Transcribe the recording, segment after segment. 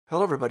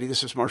Hello, everybody.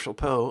 This is Marshall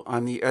Poe.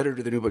 I'm the editor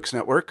of the New Books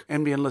Network.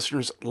 NBN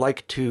listeners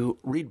like to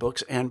read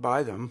books and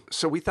buy them.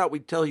 So we thought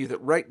we'd tell you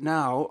that right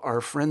now, our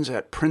friends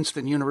at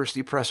Princeton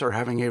University Press are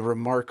having a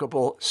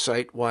remarkable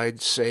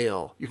site-wide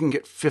sale. You can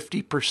get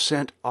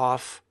 50%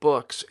 off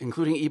books,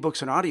 including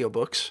ebooks and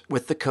audiobooks,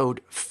 with the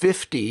code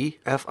 50,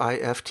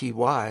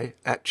 F-I-F-T-Y,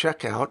 at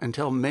checkout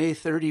until May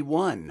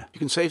 31. You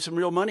can save some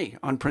real money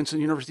on Princeton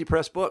University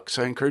Press books.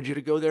 I encourage you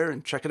to go there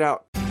and check it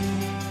out.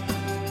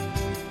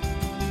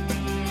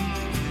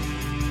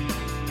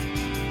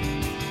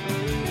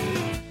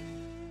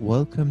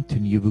 Welcome to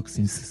New Books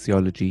in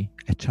Sociology,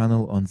 a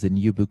channel on the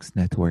New Books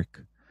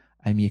Network.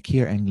 I'm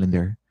Yakir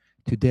Englander.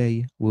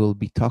 Today, we'll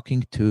be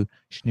talking to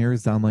Shneur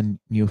Zalman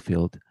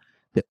Neufeld,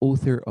 the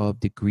author of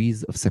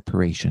Degrees of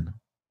Separation.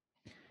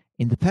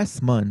 In the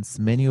past months,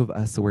 many of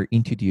us were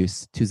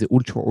introduced to the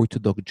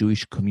ultra-Orthodox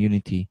Jewish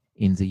community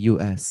in the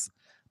US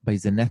by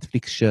the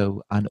Netflix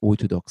show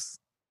Unorthodox.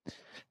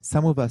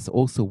 Some of us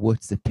also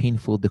watched the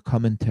painful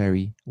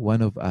documentary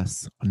One of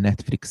Us on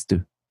Netflix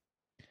too.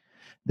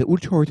 The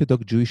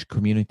ultra-Orthodox Jewish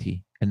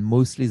community, and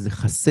mostly the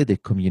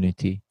Hasidic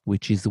community,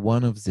 which is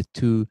one of the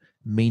two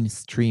main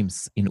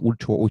streams in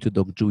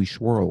ultra-Orthodox Jewish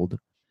world,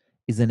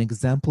 is an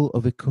example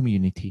of a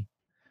community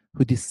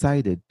who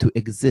decided to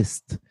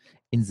exist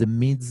in the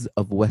midst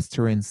of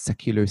Western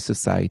secular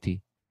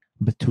society,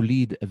 but to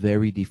lead a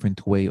very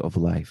different way of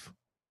life.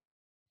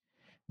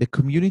 The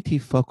community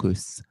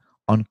focuses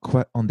on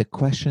the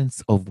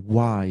questions of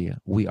why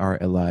we are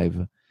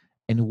alive,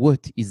 and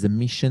what is the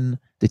mission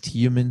that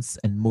humans,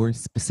 and more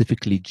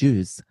specifically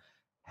Jews,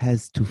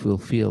 has to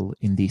fulfill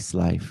in this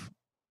life.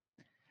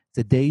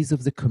 The days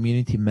of the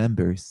community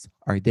members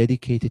are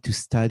dedicated to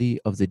study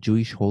of the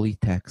Jewish holy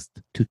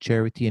text, to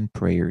charity and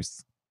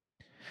prayers.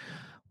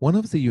 One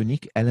of the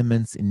unique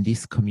elements in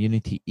this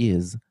community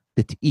is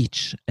that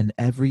each and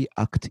every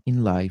act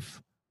in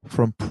life,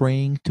 from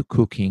praying to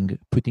cooking,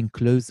 putting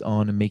clothes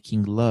on,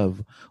 making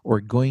love,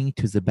 or going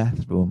to the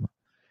bathroom,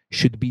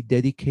 should be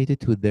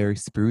dedicated to their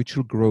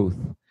spiritual growth,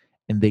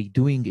 and they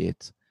doing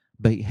it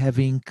by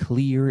having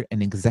clear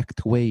and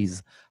exact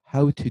ways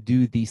how to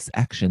do these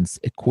actions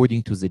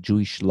according to the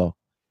Jewish law,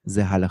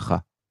 the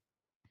halakha.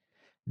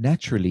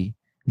 Naturally,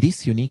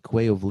 this unique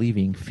way of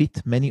living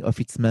fit many of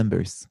its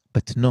members,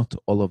 but not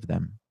all of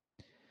them.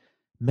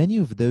 Many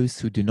of those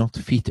who do not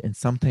fit and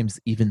sometimes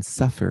even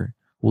suffer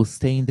will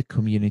stay in the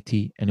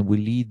community and will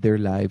lead their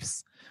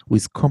lives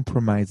with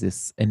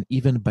compromises and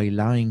even by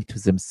lying to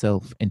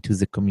themselves and to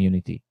the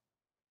community.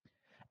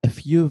 A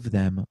few of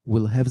them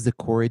will have the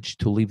courage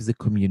to leave the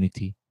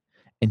community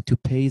and to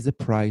pay the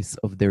price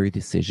of their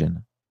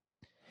decision.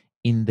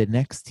 In the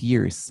next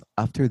years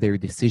after their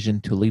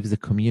decision to leave the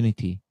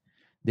community,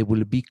 they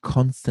will be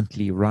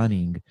constantly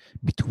running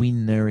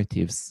between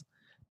narratives,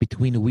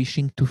 between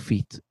wishing to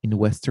fit in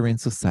Western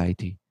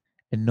society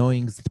and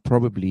knowing that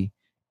probably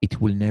it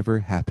will never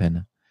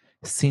happen,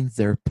 since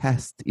their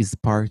past is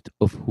part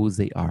of who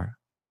they are.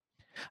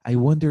 I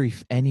wonder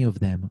if any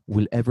of them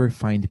will ever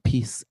find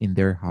peace in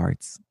their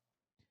hearts.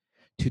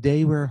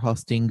 Today we're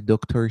hosting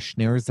Dr.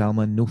 Shneur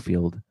Zalman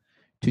Neufeld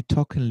to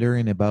talk and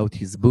learn about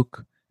his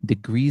book,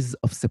 Degrees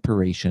of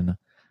Separation,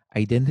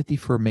 Identity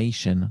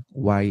Formation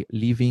While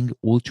Living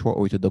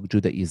Ultra-Orthodox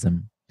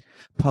Judaism,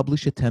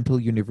 published at Temple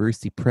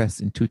University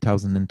Press in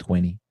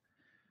 2020.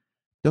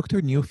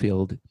 Dr.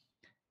 Neufeld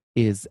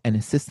is an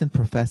assistant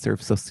professor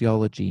of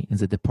sociology in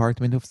the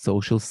Department of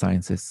Social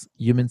Sciences,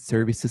 Human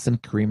Services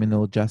and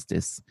Criminal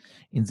Justice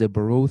in the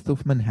Baruch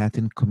of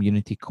Manhattan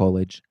Community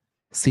College,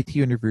 City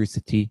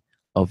University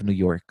of New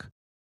York.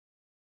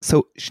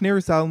 So, Shneur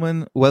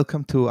Zalman,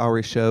 welcome to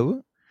our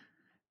show.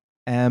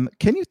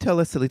 Can you tell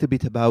us a little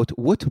bit about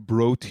what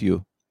brought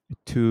you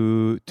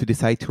to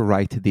decide to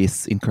write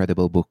this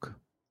incredible book?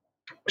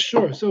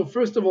 Sure. So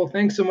first of all,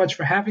 thanks so much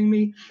for having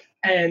me.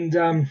 And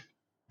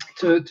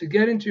to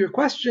get into your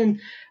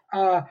question,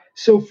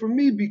 so for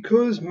me,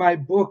 because my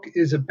book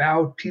is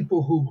about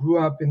people who grew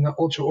up in the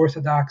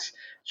ultra-Orthodox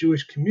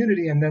Jewish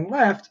community and then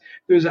left,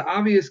 there's an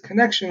obvious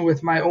connection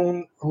with my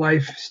own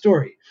life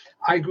story.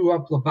 I grew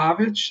up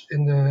Lubavitch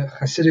in the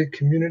Hasidic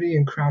community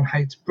in Crown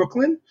Heights,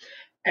 Brooklyn.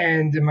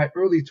 And in my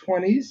early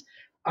 20s,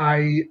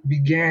 I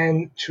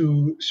began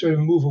to sort of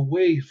move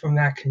away from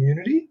that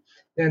community.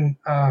 And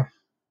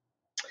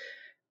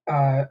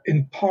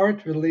in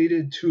part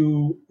related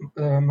to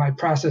my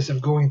process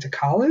of going to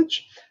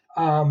college.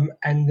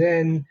 And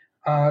then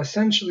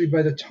essentially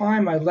by the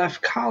time I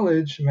left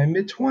college, in my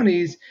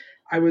mid-20s,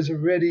 I was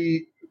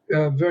already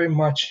very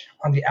much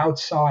on the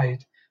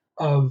outside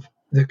of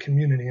the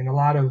community in a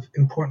lot of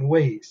important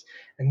ways.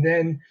 And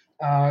then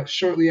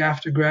shortly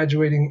after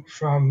graduating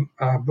from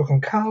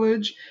Brooklyn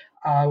College,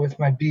 with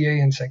my BA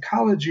in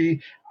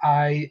psychology,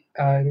 I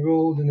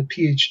enrolled in the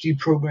PhD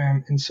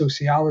program in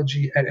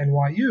sociology at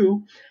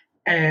NYU.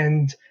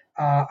 And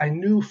I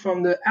knew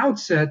from the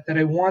outset that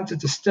I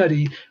wanted to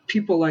study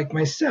people like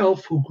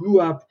myself who grew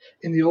up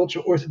in the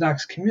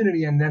ultra-Orthodox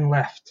community and then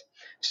left.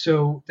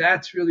 So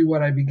that's really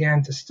what I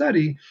began to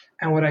study.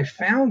 And what I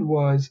found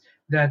was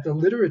that the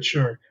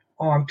literature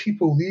on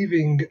people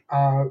leaving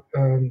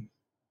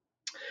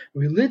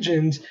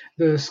religions,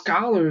 the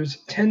scholars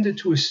tended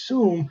to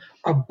assume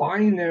a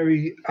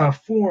binary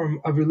form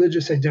of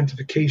religious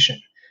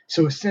identification.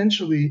 So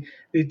essentially,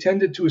 they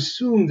tended to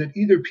assume that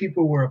either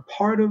people were a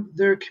part of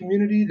their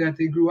community that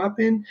they grew up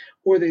in,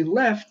 or they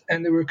left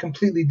and they were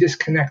completely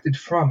disconnected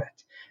from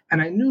it.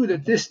 And I knew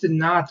that this did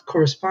not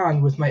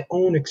correspond with my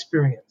own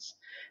experience.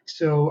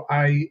 So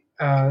I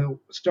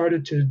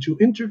started to do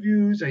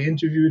interviews. I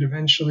interviewed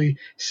eventually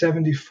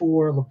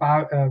 74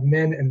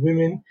 men and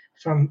women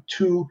from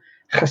two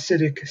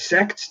Hasidic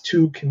sects,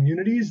 two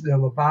communities, the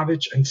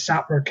Lubavitch and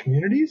Satmar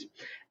communities.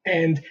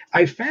 And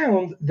I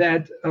found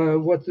that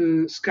what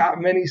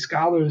many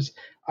scholars,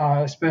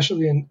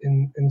 especially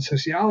in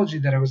sociology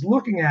that I was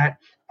looking at,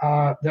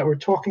 that were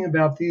talking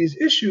about these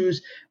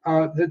issues,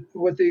 that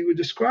what they were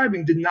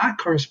describing did not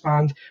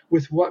correspond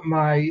with what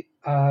my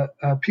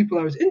people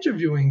I was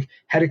interviewing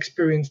had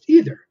experienced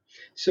either.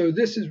 So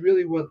this is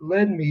really what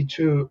led me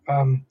to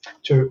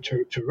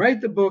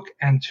write the book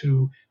and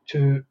to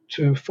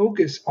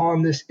focus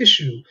on this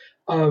issue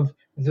of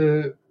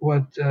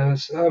what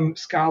some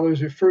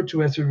scholars refer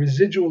to as the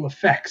residual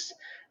effects,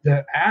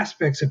 the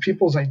aspects of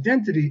people's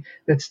identity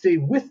that stay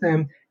with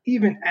them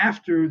even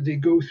after they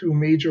go through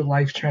major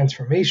life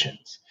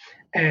transformations.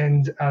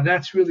 And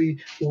that's really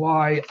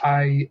why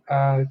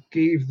I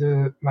gave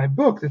my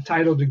book the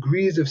title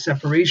Degrees of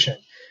Separation,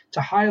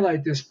 to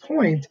highlight this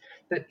point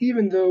that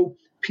even though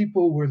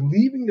people were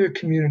leaving their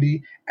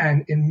community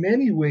and in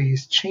many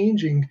ways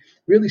changing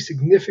really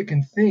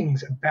significant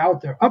things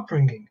about their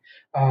upbringing,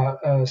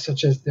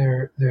 such as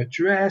their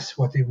dress,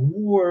 what they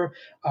wore,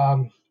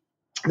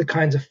 the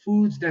kinds of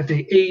foods that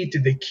they ate,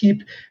 did they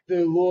keep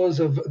the laws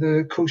of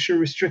the kosher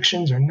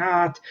restrictions or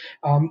not,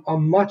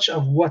 much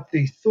of what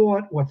they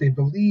thought, what they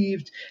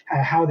believed,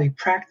 how they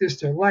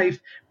practiced their life,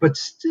 but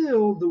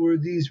still there were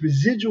these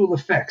residual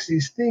effects,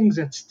 these things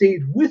that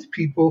stayed with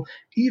people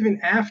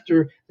even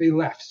after they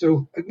left.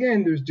 So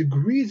again, there's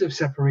degrees of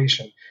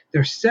separation.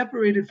 They're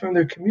separated from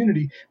their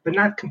community, but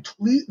not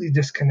completely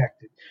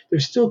disconnected.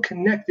 They're still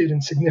connected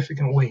in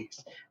significant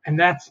ways. And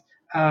that's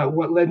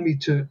what led me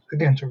to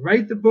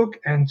write the book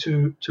and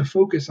to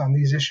focus on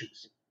these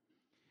issues.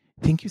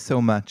 Thank you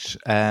so much.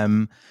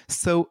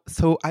 So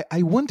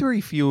I wonder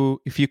if you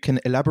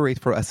can elaborate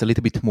for us a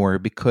little bit more,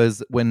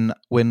 because when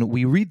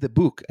we read the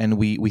book and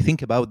we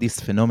think about this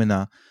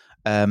phenomena,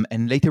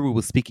 and later we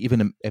will speak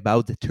even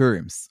about the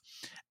terms,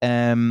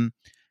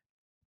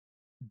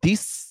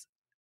 this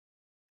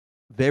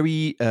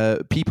very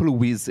people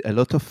with a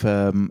lot of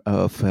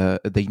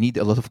they need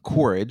a lot of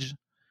courage,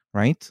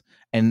 right?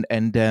 And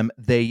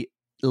they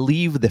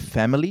leave the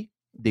family,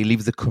 they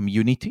leave the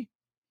community,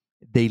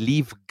 they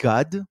leave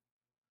God,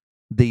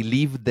 they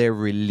leave their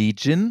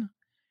religion.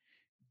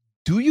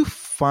 Do you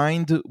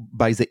find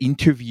by the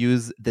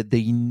interviews that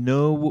they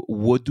know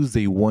what do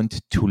they want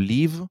to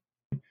leave?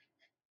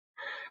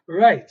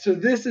 Right. So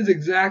this is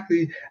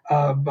exactly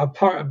a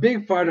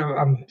big part of.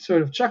 I'm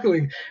sort of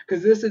chuckling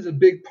because this is a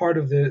big part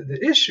of the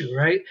issue,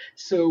 right?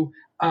 So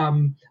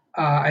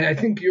I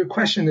think your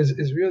question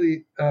is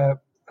really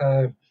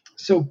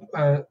so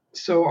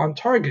on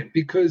target,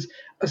 because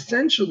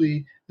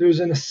essentially there's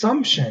an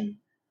assumption,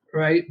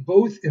 right,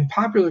 both in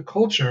popular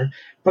culture,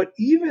 but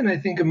even I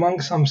think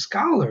among some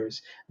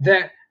scholars,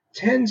 that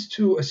tends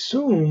to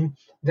assume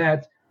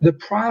that the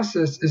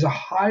process is a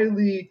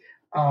highly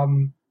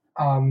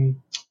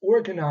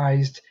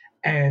organized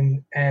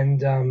and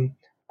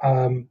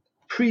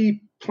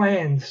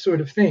pre-planned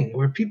sort of thing,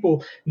 where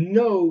people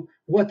know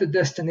what the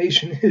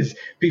destination is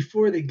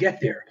before they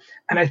get there.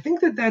 And I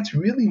think that that's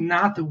really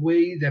not the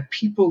way that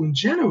people in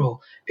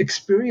general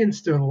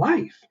experience their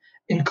life,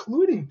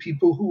 including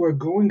people who are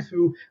going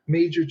through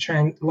major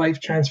life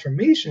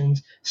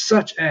transformations,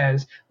 such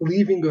as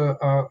leaving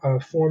a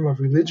form of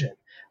religion.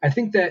 I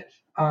think that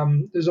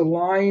there's a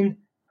line.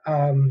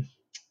 Now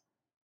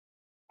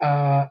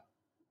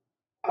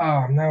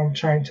I'm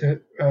trying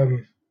to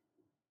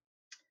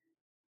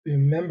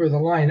remember the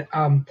line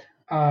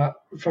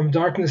from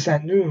Darkness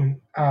at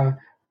Noon,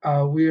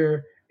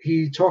 where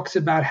he talks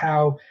about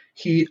how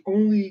he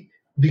only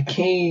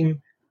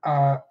became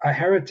a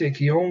heretic.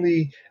 He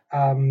only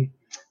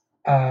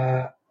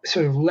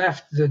sort of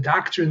left the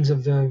doctrines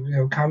of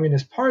the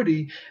Communist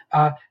Party.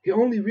 He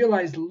only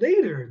realized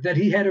later that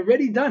he had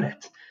already done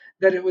it,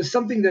 that it was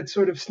something that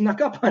sort of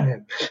snuck up on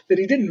him, that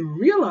he didn't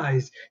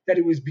realize that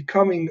it was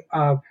becoming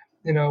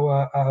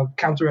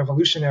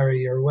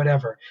counter-revolutionary or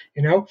whatever,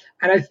 And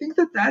I think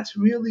that that's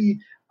really,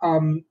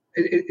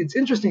 it's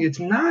interesting. It's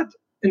not,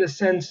 in a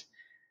sense,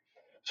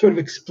 sort of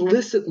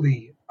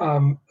explicitly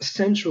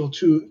central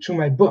to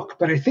my book,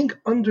 but I think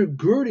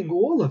undergirding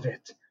all of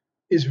it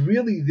is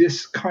really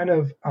this kind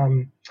of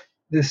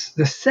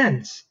the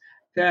sense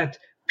that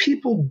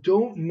people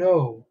don't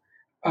know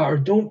or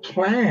don't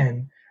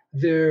plan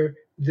their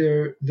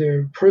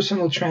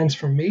personal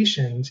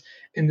transformations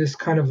in this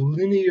kind of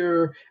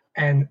linear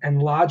and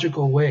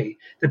logical way.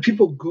 That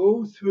people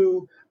go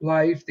through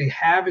life, they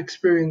have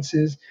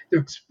experiences,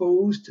 they're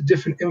exposed to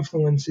different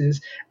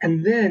influences,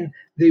 and then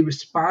they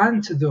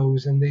respond to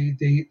those, and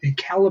they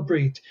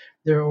calibrate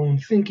their own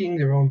thinking,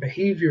 their own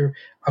behavior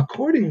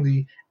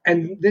accordingly,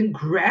 and then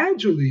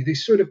gradually they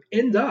sort of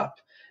end up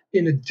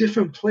in a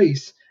different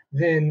place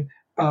than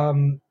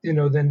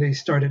than they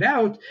started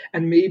out,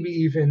 and maybe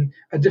even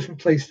a different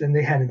place than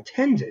they had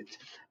intended.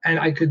 And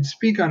I could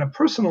speak on a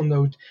personal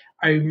note.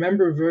 I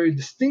remember very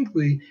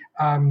distinctly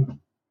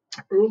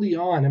early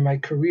on in my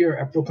career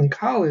at Brooklyn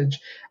College,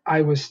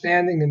 I was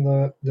standing in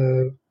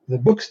the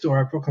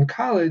bookstore at Brooklyn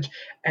College,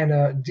 and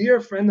a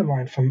dear friend of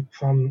mine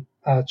from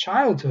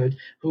childhood,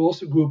 who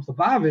also grew up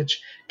Lubavitch,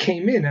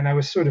 came in, and I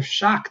was sort of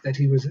shocked that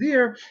he was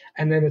there.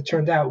 And then it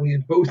turned out we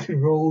had both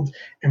enrolled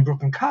in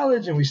Brooklyn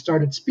College, and we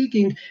started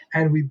speaking,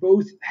 and we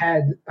both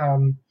had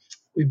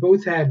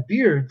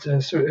beards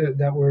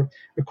that were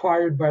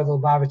required by the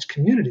Lubavitch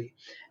community.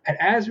 And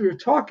as we were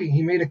talking,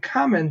 he made a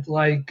comment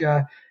like,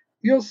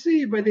 "You'll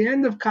see, by the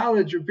end of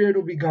college, your beard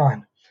will be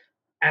gone."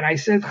 And I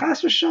said,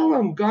 "Chas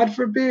v'shalom, God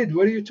forbid.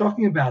 What are you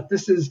talking about?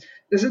 This is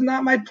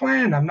not my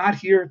plan. I'm not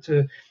here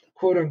to,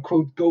 quote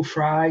unquote, go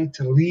fry,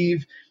 to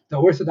leave the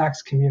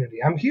Orthodox community.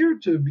 I'm here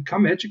to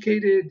become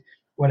educated,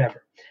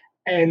 whatever."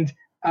 And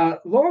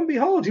lo and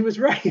behold, he was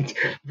right.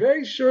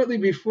 Very shortly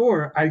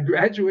before I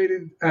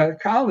graduated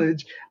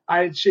college,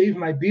 I had shaved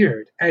my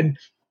beard. And,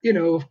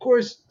 of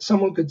course,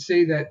 someone could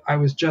say that I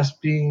was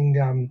just being,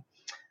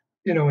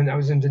 and I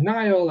was in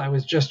denial. I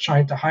was just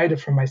trying to hide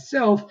it from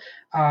myself,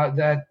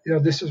 that,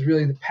 this was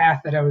really the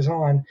path that I was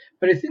on.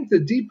 But I think the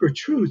deeper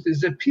truth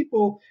is that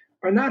people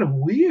are not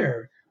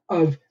aware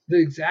of the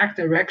exact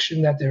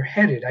direction that they're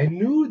headed. I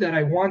knew that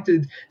I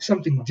wanted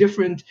something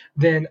different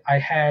than I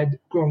had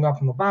growing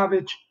up in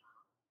Lubavitch.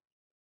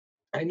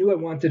 I knew I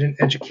wanted an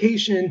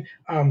education.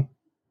 I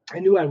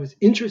knew I was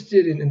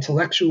interested in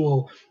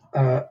intellectual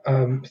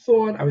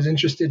thought. I was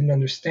interested in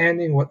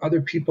understanding what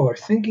other people are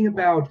thinking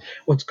about,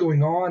 what's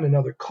going on in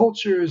other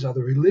cultures,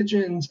 other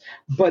religions.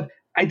 But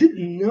I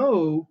didn't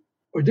know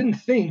or didn't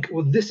think,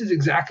 well, this is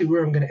exactly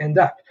where I'm going to end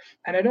up.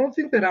 And I don't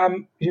think that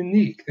I'm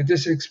unique, that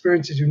this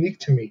experience is unique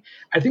to me.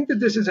 I think that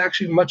this is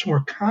actually much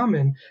more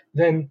common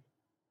than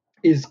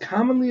is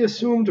commonly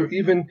assumed, or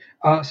even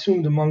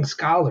assumed among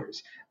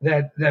scholars,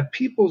 that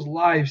people's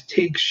lives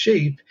take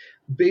shape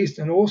based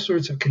on all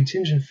sorts of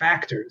contingent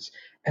factors,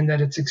 and that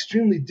it's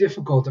extremely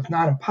difficult, if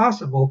not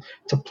impossible,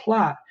 to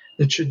plot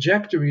the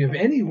trajectory of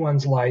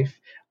anyone's life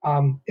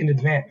in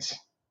advance.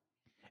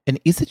 And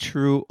is it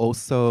true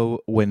also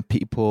when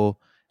people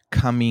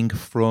coming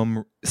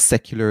from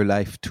secular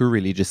life to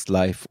religious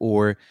life,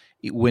 or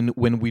when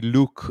we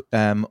look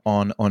on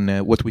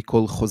what we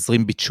call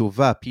chozrim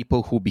b'tshuva,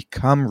 people who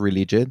become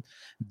religious,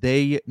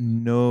 they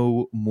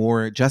know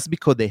more just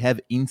because they have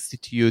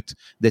institute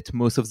that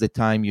most of the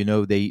time,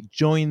 they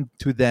join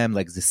to them,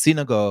 like the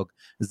synagogue,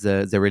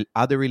 the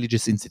other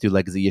religious institute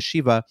like the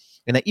yeshiva.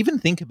 And I even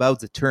think about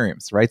the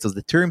terms, right? So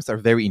the terms are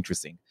very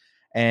interesting.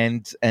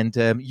 And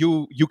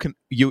you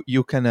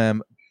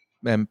can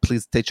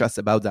please teach us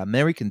about the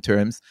American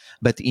terms.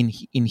 But in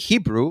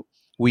Hebrew,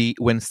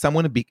 when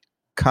someone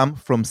come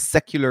from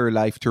secular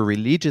life to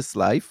religious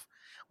life,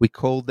 we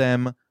call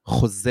them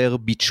chozer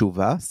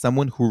b'tshuva,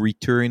 someone who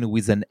return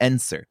with an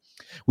answer,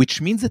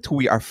 which means that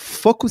we are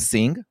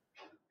focusing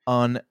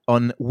on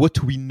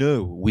what we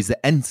know with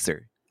the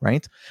answer,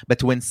 right?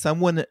 But when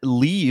someone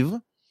leave,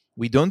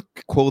 we don't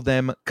call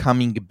them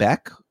coming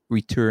back,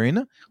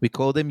 return. We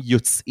call them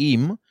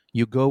yotzim.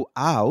 You go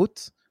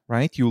out,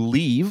 right? You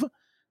leave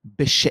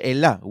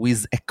b'she'ela,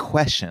 with a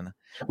question,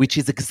 which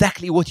is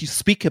exactly what you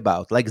speak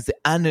about, like the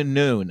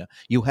unknown.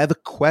 You have a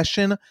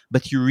question,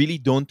 but you really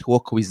don't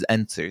talk with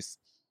answers.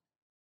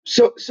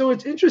 So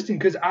it's interesting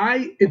because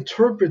I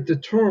interpret the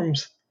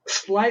terms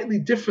slightly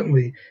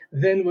differently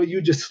than what you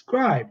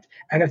described,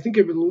 and I think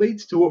it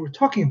relates to what we're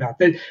talking about.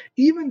 That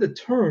even the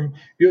term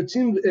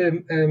yotzim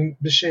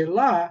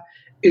b'she'ela,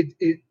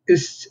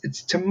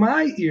 it's to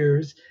my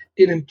ears,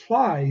 it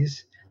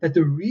implies that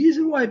the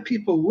reason why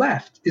people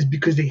left is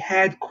because they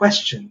had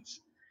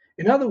questions.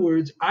 In other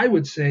words, I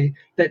would say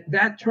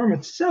that term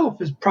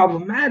itself is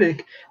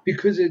problematic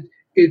because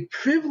it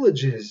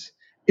privileges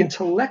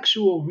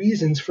intellectual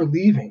reasons for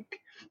leaving.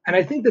 And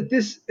I think that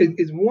this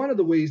is one of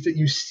the ways that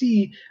you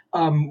see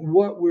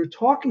what we're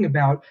talking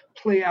about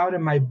play out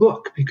in my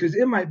book, because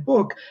in my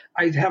book,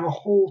 I have a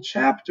whole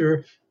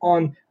chapter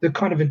on the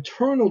kind of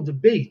internal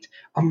debate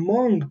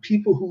among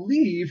people who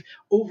leave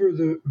over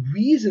the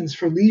reasons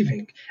for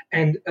leaving.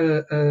 And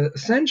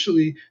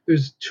essentially,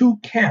 there's two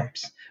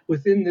camps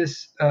within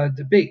this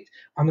debate.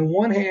 On the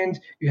one hand,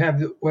 you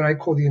have what I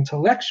call the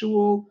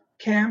intellectual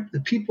camp, the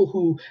people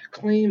who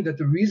claim that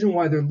the reason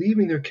why they're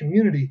leaving their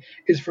community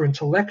is for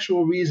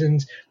intellectual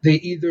reasons. They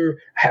either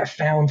have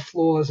found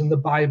flaws in the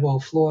Bible,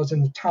 flaws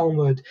in the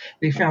Talmud,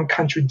 they found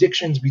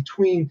contradictions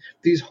between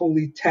these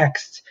holy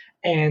texts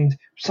and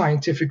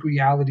scientific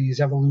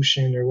realities,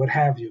 evolution, or what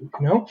have you,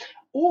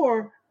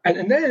 Or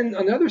And then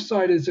on the other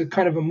side is a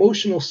kind of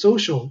emotional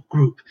social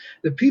group,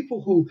 the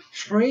people who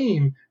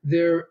frame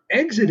their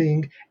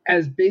exiting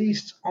as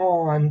based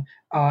on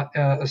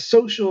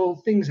social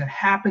things that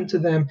happen to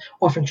them,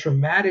 often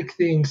traumatic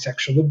things,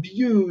 sexual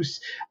abuse,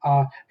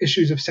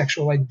 issues of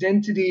sexual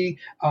identity,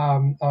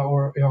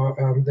 or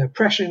the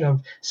oppression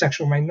of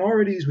sexual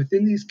minorities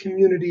within these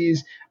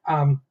communities,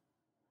 and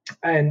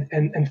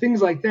things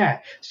like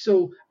that.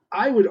 So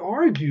I would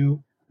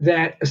argue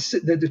that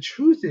the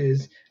truth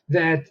is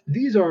that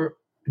these are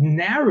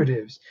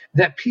narratives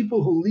that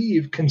people who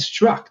leave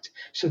construct.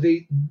 So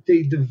they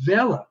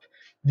develop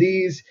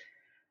these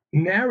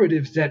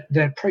narratives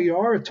that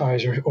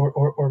prioritize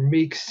or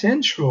make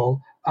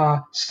central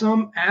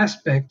some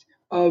aspect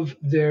of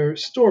their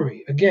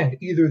story. Again,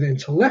 either the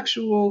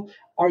intellectual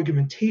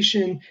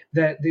argumentation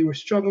that they were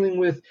struggling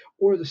with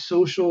or the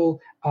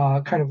social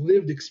kind of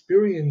lived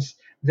experience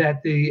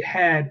that they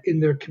had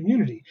in their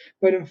community.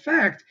 But in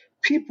fact,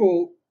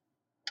 people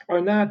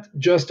are not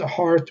just a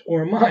heart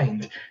or a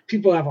mind.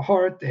 People have a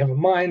heart, they have a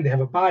mind, they have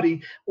a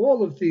body.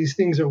 All of these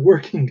things are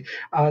working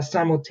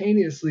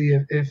simultaneously,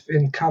 if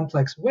in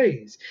complex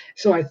ways.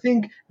 So I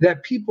think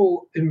that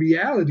people in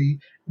reality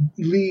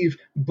leave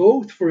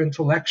both for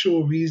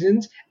intellectual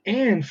reasons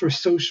and for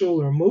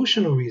social or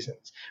emotional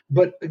reasons.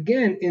 But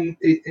again,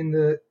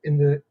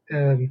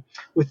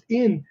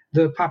 within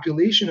the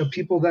population of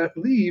people that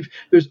leave,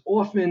 there's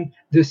often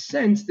this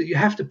sense that you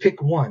have to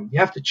pick one. You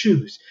have to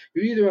choose.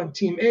 You're either on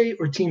team A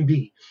or team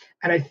B.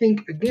 And I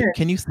think again,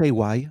 Can you say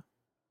why?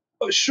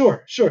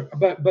 Sure.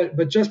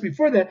 But just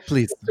before that,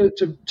 Please.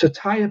 to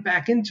tie it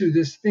back into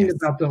this thing Yes.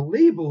 about the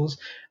labels,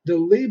 the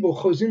label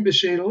Chozim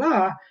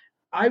B'Sheila,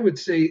 I would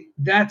say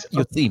that's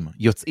Yotzim.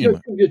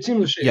 Yotzim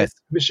L'Sheila. Yes.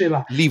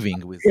 B'Sheila.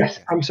 Leaving with. Yes,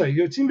 I'm sorry.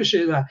 Yotzim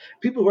B'Sheila.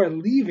 People who are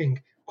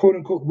leaving, quote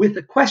unquote, with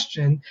a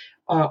question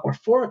or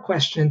for a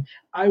question.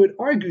 I would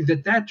argue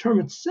that term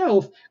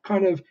itself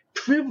kind of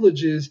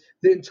privileges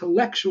the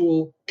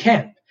intellectual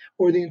camp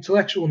or the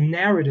intellectual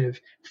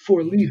narrative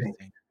for leaving.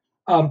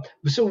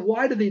 So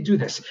why do they do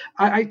this?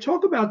 I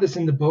talk about this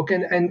in the book,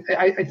 and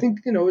I think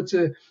it's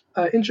a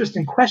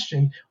interesting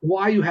question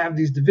why you have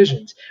these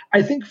divisions.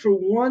 I think for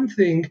one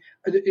thing,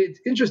 it's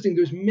interesting.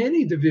 There's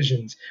many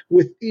divisions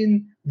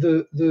within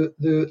the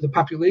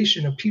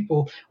population of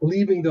people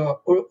leaving the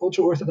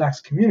ultra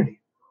orthodox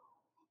community.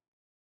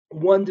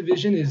 One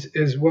division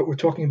is what we're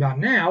talking about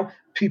now.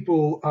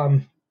 People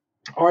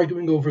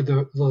arguing over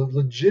the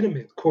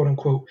legitimate, quote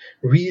unquote,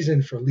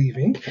 reason for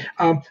leaving.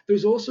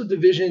 There's also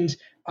divisions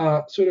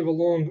sort of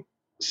along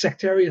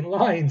sectarian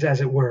lines,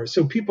 as it were.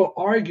 So people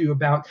argue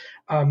about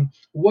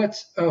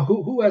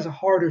who has a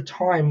harder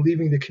time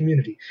leaving the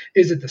community.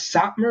 Is it the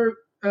Satmar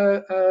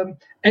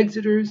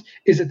exiters?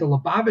 Is it the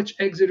Lubavitch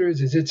exiters?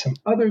 Is it some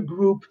other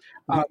group?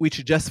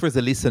 Which, just for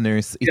the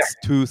listeners, it's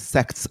two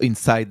sects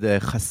inside the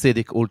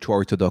Hasidic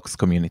ultra-Orthodox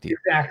community.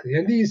 Exactly.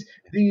 And these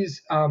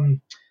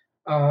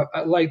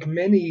like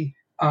many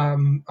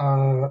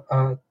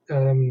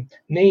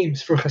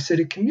names for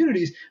Hasidic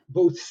communities,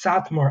 both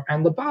Satmar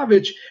and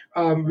Lubavitch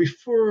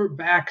refer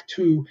back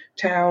to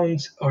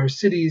towns or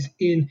cities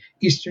in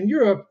Eastern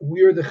Europe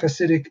where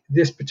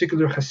this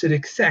particular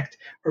Hasidic sect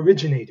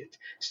originated.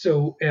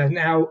 So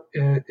now,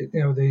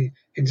 they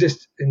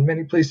exist in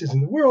many places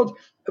in the world,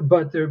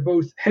 but they're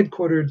both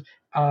headquartered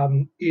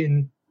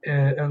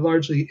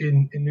largely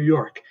in New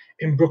York,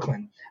 in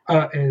Brooklyn.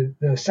 The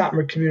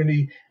Satmar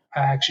community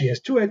actually has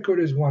two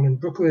headquarters, one in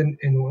Brooklyn,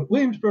 in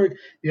Williamsburg,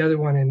 the other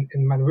one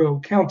in Monroe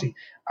County.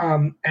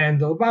 And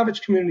the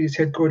Lubavitch community is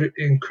headquartered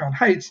in Crown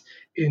Heights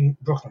in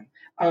Brooklyn.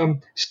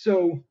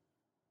 So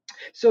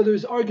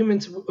there's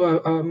arguments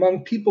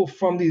among people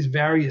from these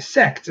various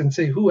sects and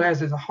say who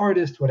has it the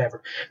hardest,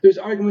 whatever. There's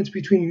arguments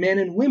between men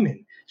and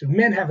women. Do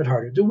men have it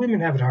harder? Do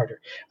women have it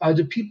harder?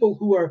 Do people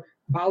who are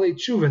Balei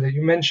Tshuva that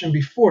you mentioned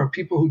before,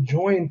 people who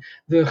join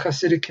the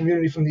Hasidic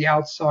community from the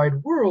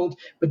outside world,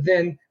 but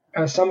then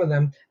some of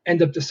them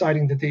end up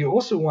deciding that they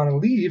also want to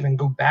leave and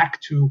go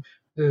back to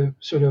the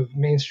sort of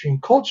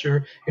mainstream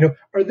culture,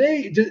 are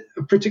they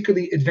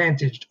particularly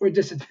advantaged or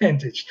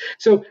disadvantaged?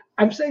 So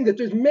I'm saying that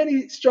there's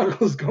many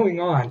struggles going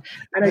on.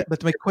 And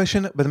but my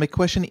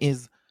question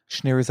is,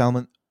 Shneur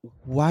Zalman,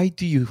 why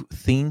do you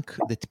think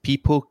that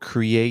people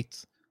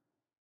create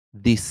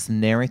these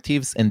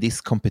narratives and this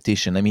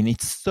competition? I mean,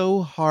 it's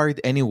so hard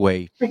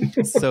anyway.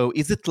 So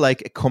is it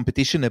like a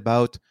competition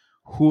about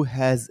who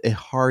has a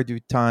harder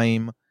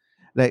time?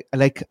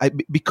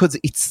 Because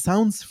it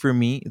sounds for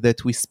me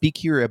that we speak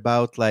here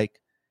about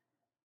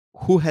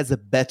who has a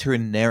better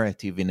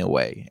narrative in a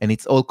way, and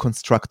it's all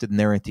constructed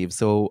narrative.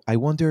 So I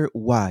wonder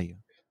why.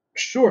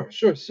 Sure.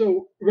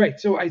 So right.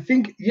 So I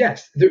think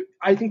yes,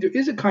 I think there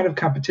is a kind of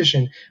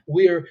competition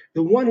where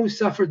the one who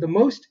suffered the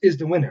most is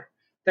the winner.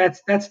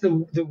 That's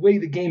the way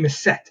the game is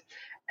set,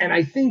 and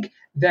I think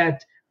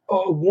that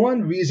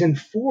one reason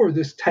for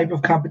this type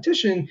of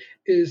competition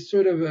is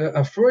sort of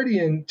a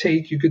Freudian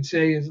take, you could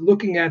say, is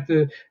looking at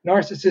the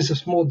narcissist of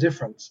small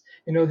difference.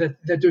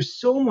 That there's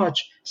so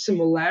much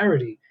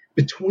similarity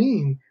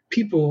between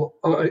people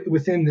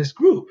within this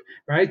group,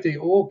 right? They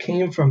all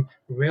came from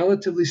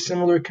relatively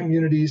similar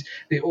communities.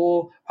 They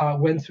all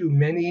went through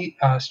many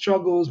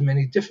struggles,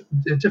 many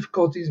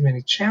difficulties,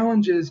 many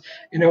challenges,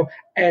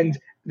 and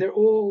they're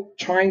all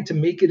trying to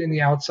make it in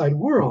the outside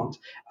world.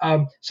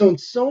 So in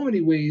so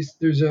many ways,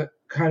 there's a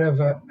kind of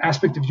a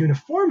aspect of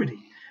uniformity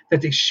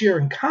that they share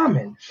in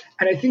common.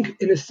 And I think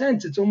in a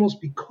sense, it's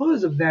almost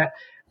because of that,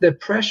 the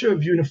pressure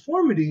of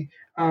uniformity,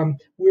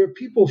 where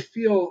people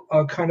feel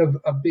a kind of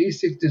a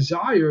basic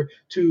desire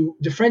to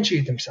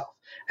differentiate themselves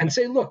and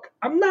say, look,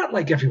 I'm not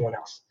like everyone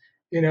else.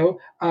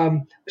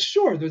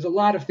 Sure, there's a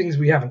lot of things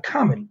we have in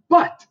common,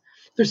 but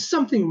there's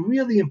something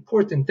really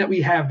important that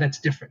we have that's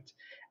different.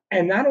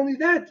 And not only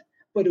that,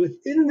 but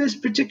within this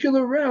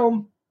particular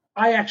realm,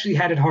 I actually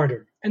had it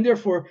harder, and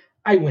therefore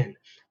I win.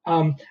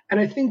 And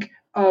I think,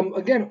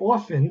 again,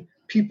 often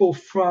people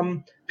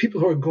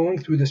who are going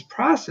through this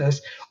process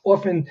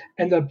often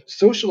end up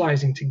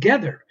socializing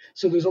together.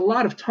 So there's a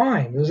lot of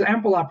time, there's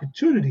ample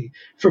opportunity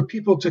for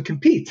people to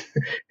compete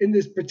in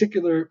this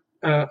particular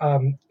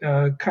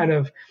kind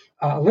of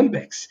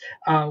Olympics,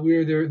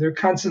 where they're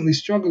constantly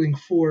struggling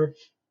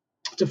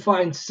to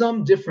find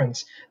some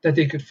difference that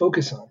they could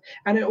focus on.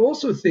 And I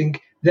also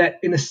think that,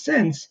 in a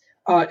sense,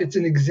 it's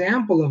an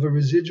example of a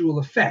residual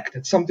effect.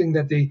 It's something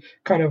that they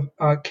kind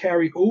of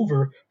carry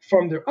over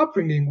from their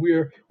upbringing,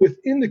 where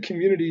within the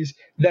communities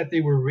that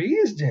they were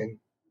raised in,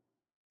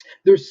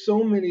 there's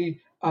so many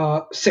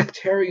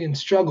sectarian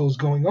struggles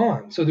going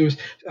on. So there's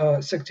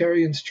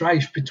sectarian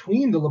strife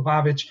between the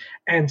Lubavitch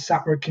and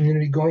Satmar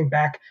community going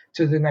back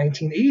to the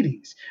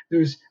 1980s.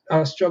 There's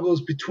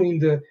struggles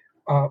between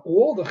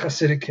all the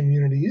Hasidic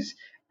communities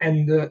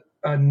and the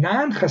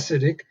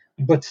non-Hasidic,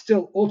 but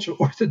still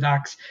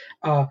ultra-Orthodox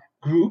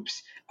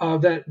groups,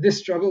 that this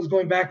struggle is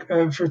going back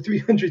for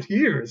 300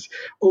 years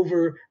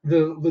over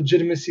the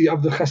legitimacy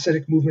of the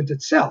Hasidic movement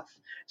itself.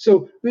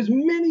 So there's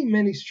many,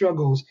 many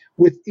struggles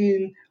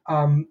within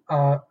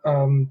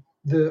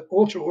the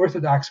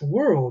ultra-Orthodox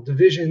world,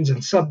 divisions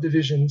and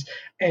subdivisions,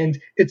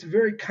 and it's a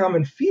very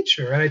common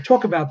feature. And I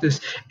talk about this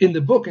in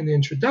the book in the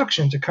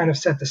introduction to kind of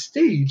set the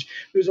stage.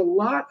 There's a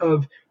lot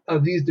of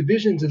these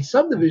divisions and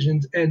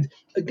subdivisions, and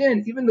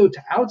again, even though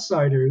to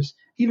outsiders,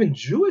 even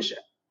Jewish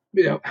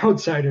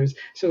outsiders,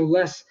 so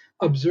less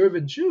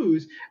observant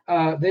Jews,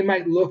 they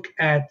might look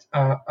at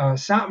a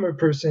Satmar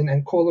person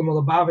and call him a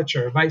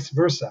Lubavitcher, or vice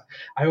versa.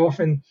 I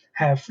often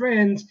have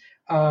friends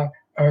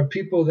or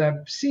people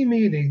that see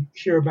me, they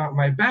hear about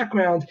my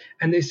background,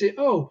 and they say,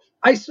 oh,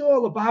 I saw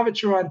a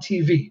Lubavitcher on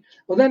TV.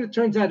 Well, then it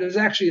turns out it was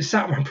actually a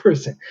Satmar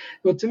person.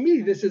 Well, to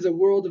me, this is a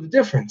world of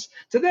difference.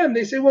 To them,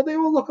 they say, well, they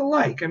all look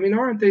alike. I mean,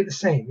 aren't they the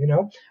same,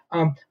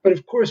 But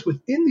of course,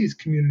 within these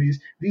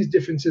communities, these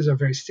differences are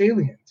very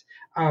salient.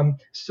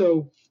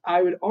 So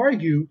I would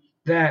argue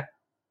that,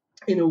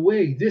 in a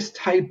way, this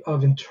type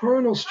of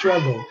internal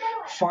struggle,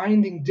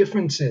 finding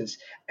differences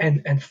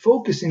and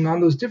focusing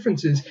on those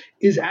differences,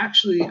 is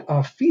actually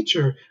a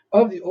feature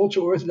of the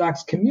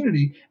ultra-Orthodox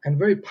community, and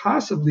very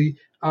possibly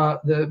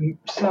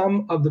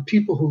some of the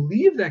people who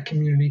leave that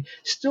community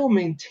still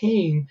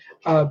maintain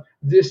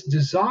this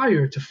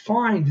desire to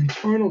find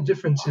internal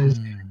differences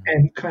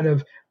and kind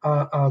of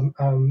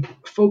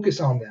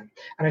focus on them.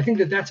 And I think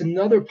that that's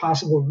another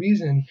possible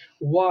reason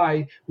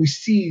why we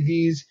see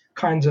these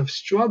kinds of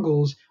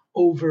struggles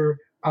over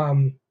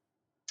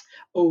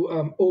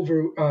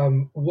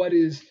what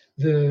is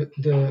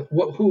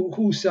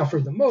who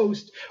suffered the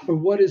most, or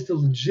what is the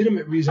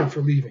legitimate reason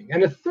for leaving.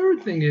 And a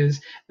third thing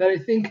is that I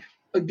think,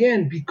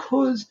 again,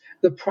 because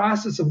the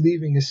process of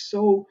leaving is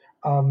so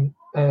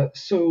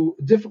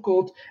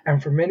difficult,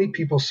 and for many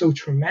people so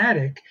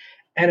traumatic,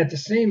 and at the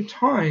same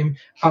time,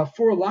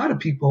 for a lot of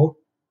people,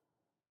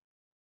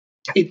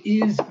 it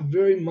is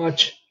very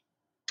much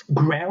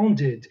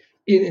grounded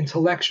in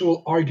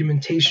intellectual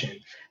argumentation,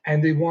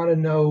 and they want to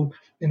know,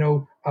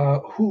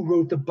 who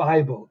wrote the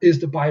Bible? Is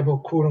the Bible,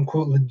 quote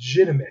unquote,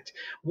 legitimate?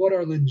 What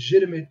are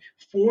legitimate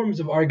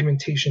forms of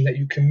argumentation that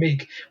you can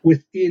make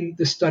within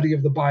the study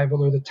of the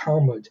Bible or the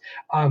Talmud?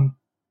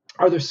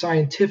 Are there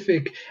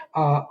scientific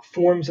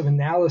forms of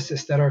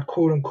analysis that are,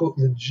 quote unquote,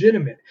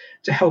 legitimate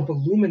to help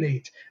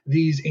illuminate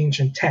these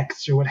ancient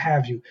texts, or what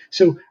have you?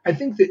 So I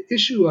think the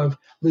issue of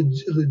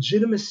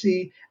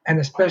legitimacy, and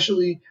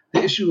especially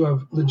the issue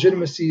of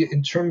legitimacy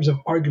in terms of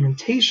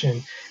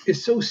argumentation,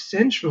 is so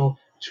central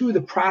to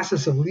the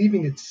process of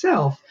leaving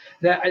itself,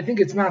 that I think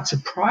it's not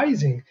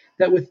surprising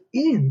that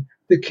within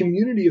the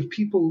community of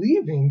people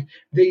leaving,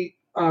 they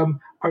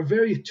are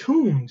very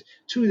attuned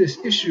to this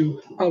issue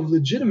of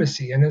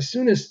legitimacy. And as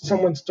soon as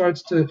someone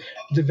starts to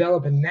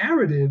develop a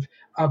narrative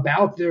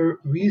about their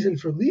reason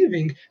for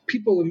leaving,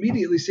 people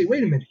immediately say,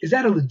 wait a minute, is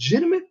that a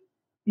legitimate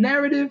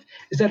narrative?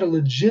 Is that a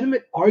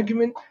legitimate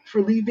argument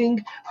for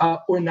leaving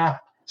or not?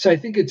 So I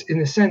think it's, in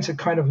a sense, a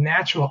kind of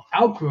natural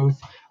outgrowth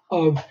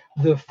of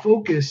the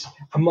focus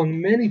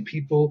among many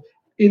people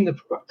in the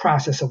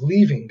process of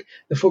leaving,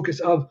 the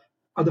focus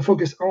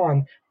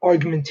on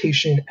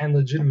argumentation and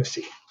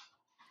legitimacy.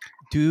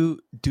 Do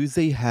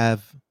they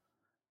have,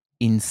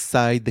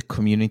 inside the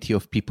community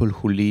of people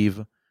who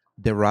leave,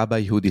 the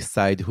rabbi who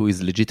decide who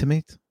is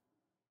legitimate?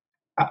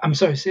 I'm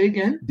sorry, say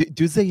again?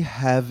 Do they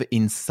have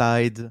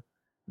inside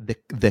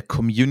the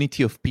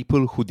community of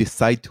people who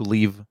decide to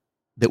leave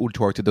the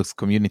ultra-Orthodox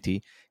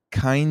community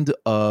kind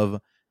of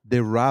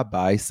the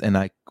rabbis, and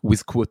I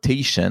with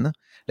quotation,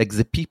 like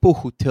the people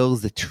who tell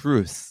the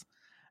truth,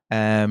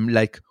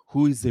 like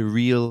who is the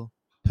real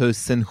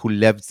person who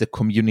left the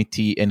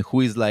community and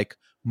who is like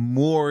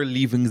more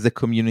leaving the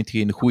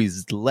community and who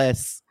is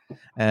less.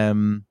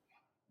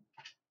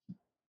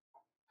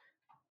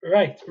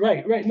 Right.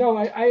 No,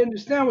 I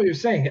understand what you're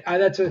saying.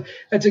 That's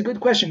a good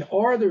question.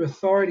 Are there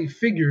authority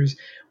figures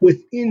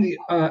within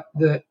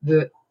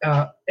the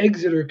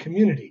Exeter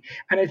community?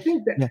 And I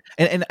think that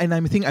and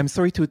I'm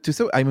sorry to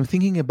so I'm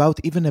thinking about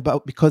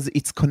because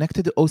it's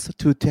connected also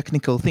to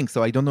technical things.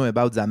 So I don't know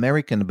about the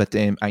American, but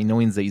I know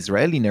in the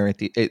Israeli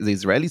narrative, the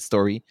Israeli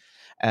story,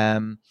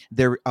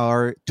 there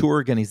are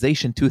two,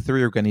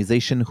 three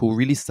organizations who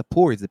really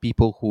support the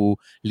people who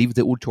leave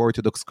the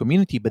ultra-Orthodox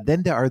community. But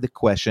then there are the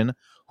question,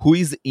 who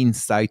is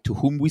inside, to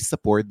whom we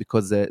support,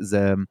 because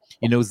the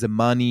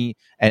money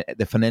and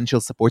the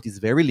financial support is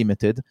very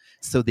limited.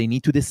 So they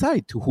need to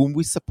decide to whom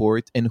we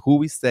support and who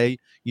we say,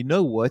 you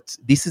know what,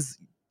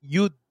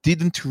 you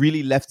didn't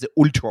really left the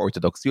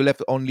ultra-Orthodox, you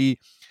left only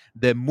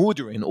the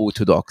modern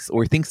Orthodox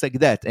or things like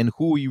that, and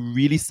who we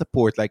really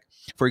support. Like,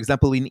 for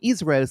example, in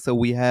Israel, so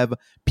we have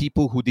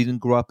people who didn't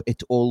grow up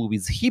at all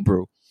with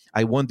Hebrew.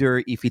 I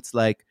wonder if it's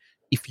like,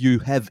 if you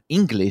have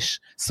English,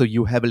 so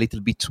you have a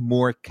little bit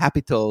more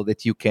capital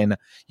that you can,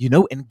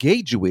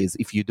 engage with.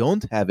 If you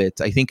don't have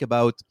it, I think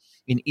about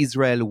in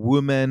Israel,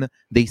 women,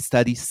 they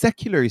study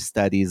secular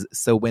studies.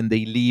 So when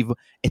they leave,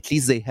 at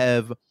least they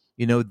have,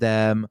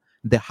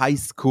 the high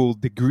school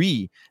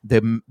degree.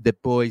 The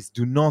boys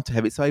do not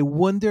have it. So I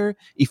wonder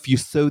if you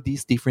saw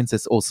these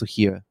differences also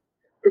here.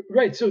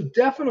 Right. So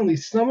definitely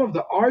some of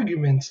the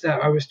arguments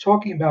that I was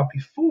talking about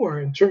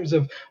before in terms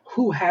of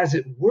who has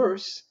it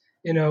worse,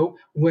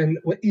 when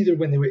either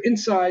when they were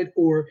inside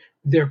or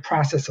their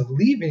process of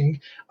leaving,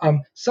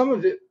 some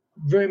of it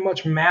very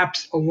much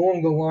maps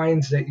along the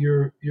lines that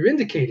you're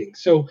indicating.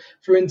 So,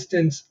 for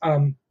instance,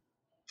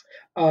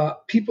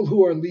 people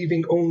who are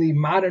leaving only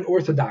modern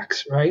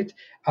Orthodox, right,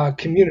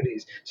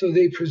 communities. So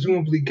they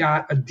presumably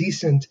got a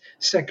decent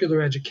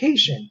secular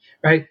education,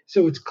 right?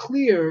 So it's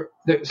clear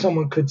that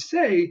someone could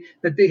say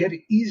that they had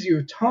an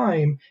easier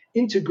time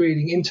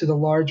integrating into the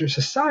larger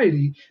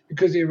society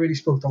because they already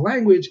spoke the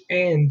language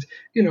and,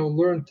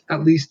 learned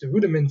at least the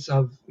rudiments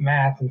of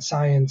math and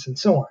science and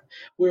so on.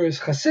 Whereas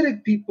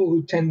Hasidic people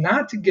who tend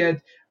not to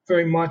get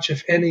very much,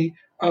 if any,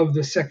 of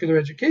the secular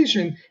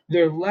education,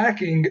 they're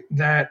lacking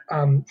that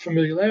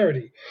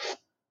familiarity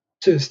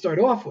to start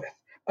off with.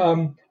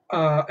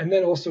 And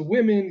then also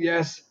women,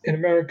 yes, in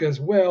America as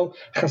well,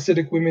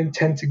 Hasidic women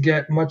tend to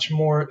get much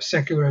more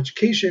secular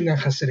education than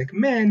Hasidic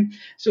men.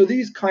 So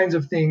these kinds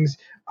of things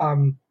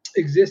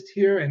exist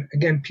here. And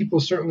again, people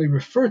certainly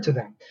refer to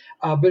them.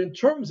 But in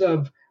terms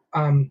of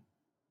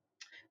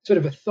sort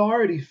of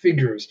authority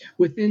figures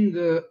within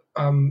the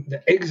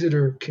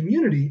Exeter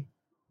community,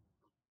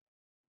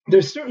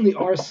 there certainly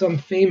are some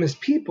famous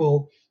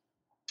people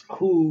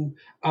who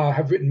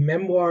have written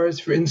memoirs,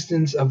 for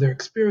instance, of their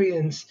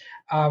experience.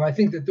 I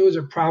think that those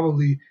are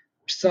probably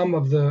some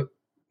of the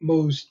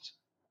most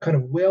kind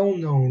of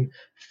well-known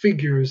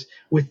figures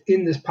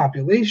within this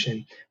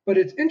population. But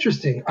it's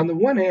interesting. On the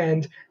one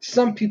hand,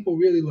 some people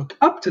really look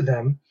up to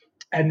them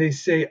and they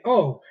say,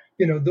 oh,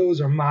 those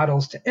are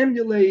models to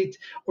emulate,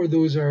 or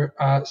those are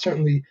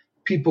certainly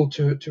people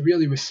to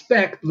really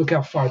respect. Look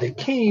how far they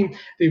came.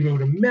 They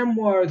wrote a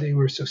memoir. They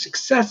were so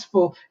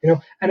successful,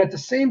 and at the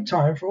same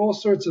time, for all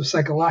sorts of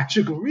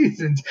psychological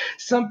reasons,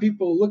 some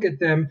people look at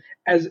them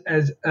as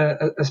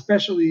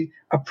especially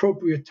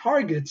appropriate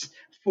targets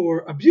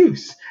for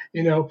abuse.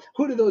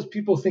 Who do those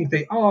people think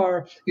they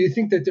are? Do you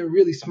think that they're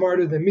really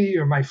smarter than me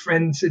or my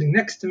friend sitting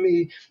next to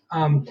me?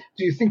 Do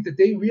you think that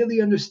they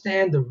really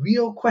understand the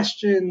real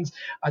questions?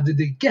 Did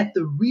they get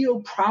the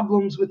real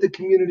problems with the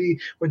community,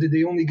 or did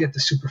they only get the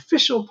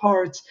superficial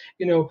parts?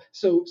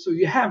 So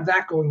you have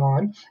that going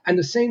on. And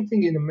the same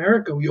thing in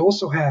America. We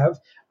also have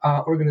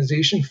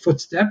organization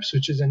Footsteps,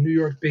 which is a New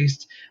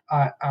York-based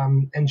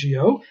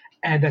NGO,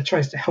 and that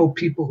tries to help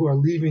people who are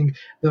leaving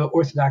the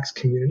Orthodox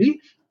community.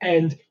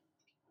 And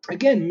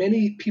again,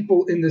 many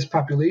people in this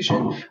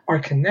population are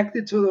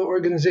connected to the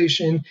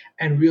organization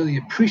and really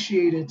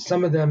appreciate it.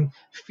 Some of them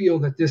feel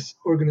that this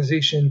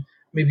organization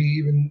maybe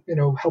even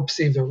help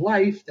save their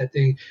life, that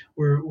they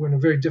were in a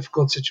very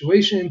difficult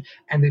situation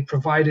and they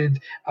provided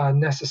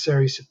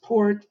necessary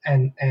support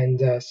and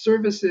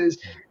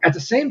services. At the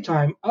same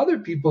time, other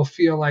people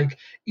feel like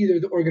either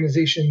the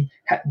organization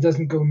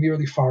doesn't go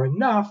nearly far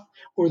enough,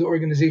 or the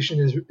organization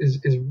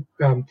is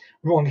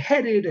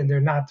wrong-headed and they're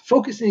not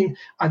focusing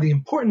on the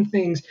important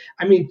things.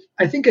 I mean,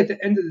 I think at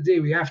the end of the day,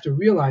 we have to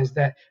realize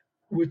that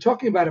we're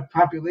talking about a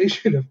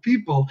population of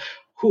people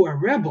who are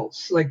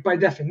rebels. Like, by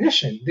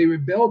definition, they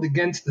rebelled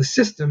against the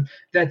system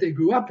that they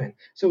grew up in.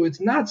 So it's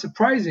not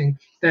surprising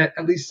that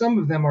at least some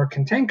of them are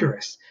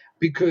cantankerous,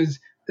 because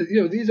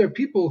these are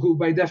people who,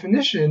 by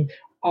definition,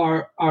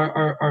 are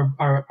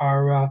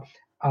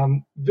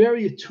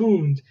very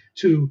attuned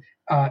to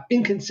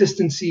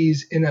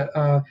inconsistencies in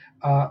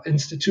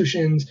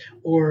institutions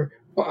or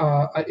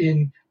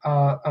in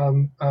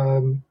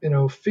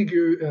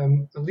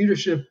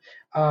leadership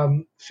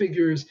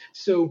figures.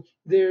 So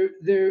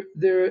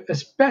they're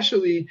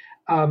especially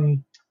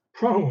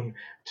prone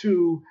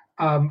to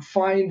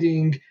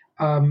finding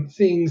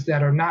things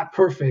that are not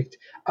perfect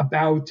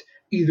about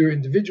either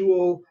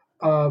individual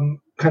kind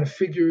of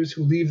figures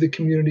who leave the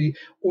community,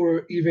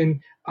 or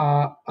even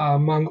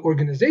among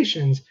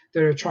organizations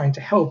that are trying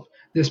to help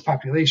this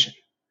population.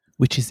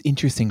 Which is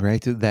interesting,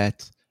 right?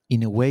 That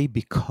in a way,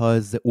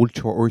 because the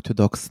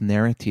ultra-Orthodox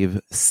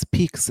narrative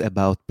speaks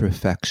about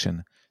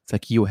perfection. It's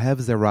like you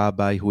have the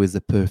rabbi who is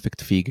a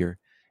perfect figure,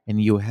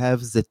 and you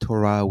have the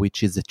Torah,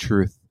 which is the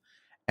truth.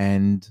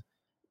 And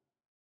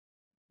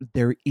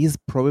there is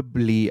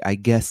probably, I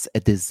guess, a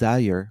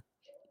desire,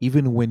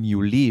 even when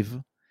you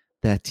leave,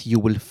 that you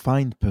will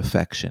find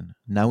perfection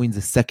now in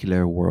the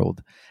secular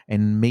world.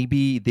 And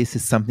maybe this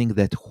is something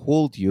that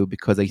holds you,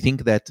 because I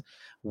think that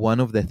one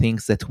of the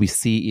things that we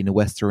see in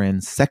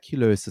Western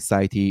secular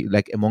society,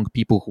 like among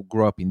people who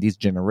grow up in this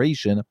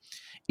generation,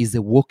 is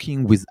a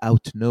walking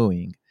without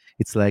knowing.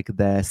 It's like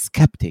the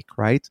skeptic,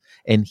 right?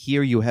 And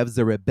here you have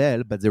the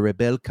rebel, but the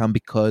rebel come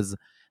because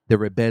the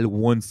rebel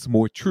wants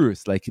more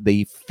truth. Like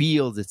they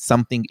feel that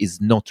something is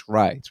not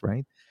right,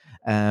 right?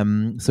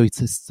 So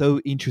it's so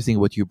interesting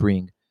what you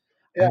bring.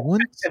 Yeah. I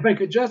want, if I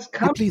could just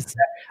comment, please,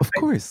 of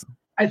course.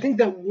 I think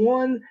that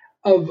one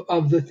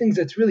of the things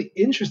that's really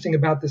interesting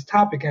about this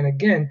topic, and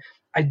again,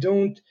 I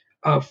don't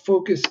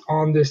focus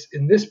on this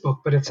in this book,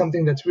 but it's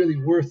something that's really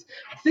worth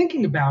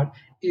thinking about,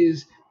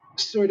 is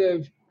sort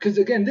of, because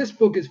again, this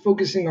book is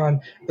focusing on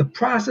the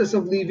process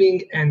of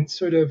leaving and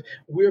sort of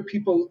where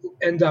people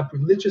end up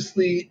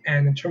religiously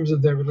and in terms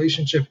of their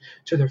relationship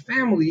to their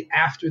family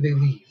after they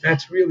leave.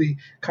 That's really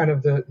kind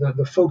of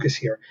the focus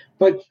here.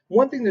 But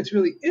one thing that's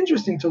really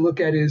interesting to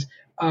look at is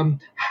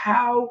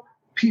how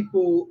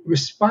people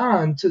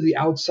respond to the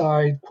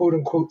outside, quote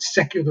unquote,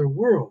 secular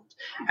world.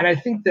 And I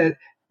think that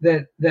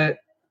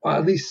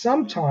at least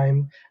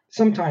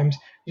sometimes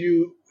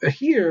you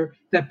hear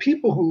that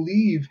people who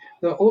leave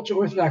the ultra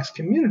Orthodox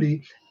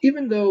community,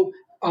 even though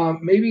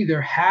maybe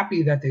they're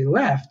happy that they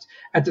left,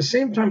 at the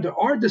same time there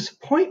are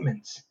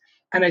disappointments.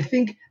 And I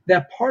think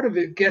that part of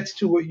it gets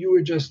to what you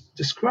were just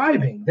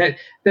describing,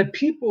 that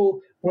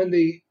people, when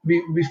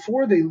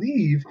before they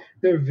leave,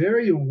 they're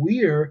very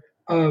aware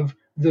of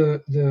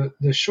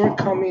the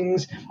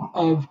shortcomings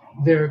of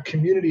their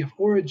community of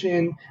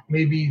origin,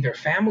 maybe their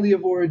family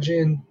of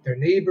origin, their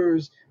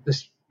neighbors, the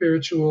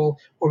spiritual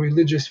or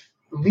religious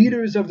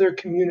leaders of their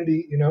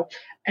community,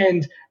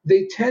 and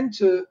they tend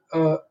to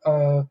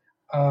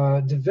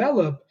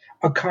develop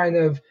a kind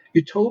of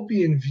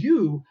utopian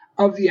view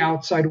of the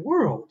outside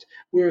world,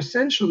 where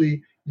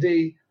essentially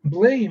they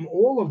blame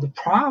all of the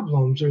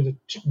problems or the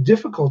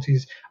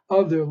difficulties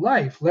of their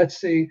life. Let's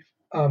say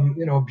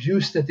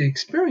abuse that they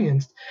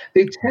experienced,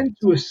 they tend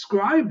to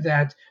ascribe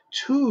that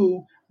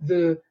to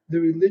the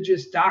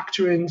religious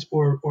doctrines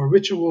or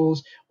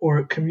rituals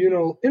or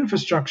communal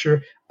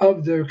infrastructure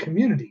of their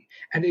community.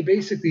 And they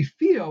basically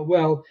feel,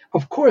 well,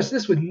 of course,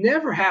 this would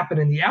never happen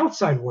in the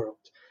outside world.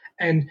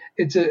 And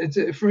it's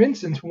for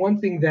instance, one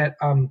thing that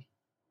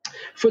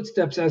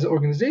Footsteps as an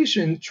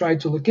organization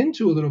tried to look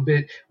into a little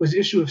bit was the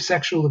issue of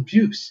sexual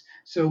abuse.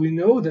 So we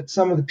know that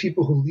some of the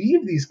people who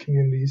leave these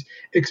communities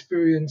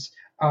experience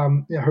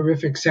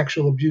horrific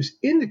sexual abuse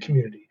in the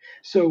community.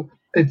 So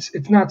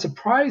it's not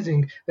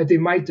surprising that they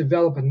might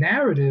develop a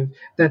narrative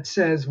that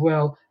says,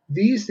 well,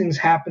 these things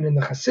happen in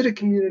the Hasidic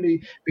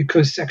community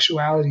because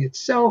sexuality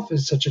itself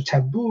is such a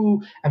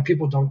taboo and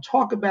people don't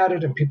talk about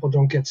it and people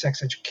don't get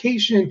sex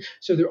education.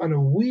 So they're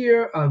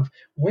unaware of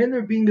when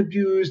they're being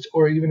abused,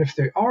 or even if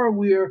they are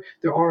aware,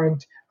 there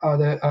aren't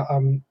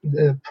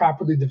the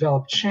properly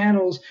developed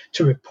channels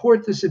to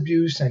report this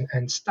abuse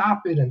and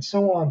stop it and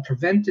so on,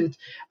 prevent it.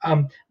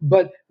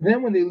 But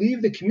then when they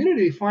leave the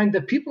community, they find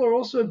that people are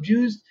also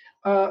abused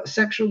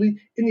sexually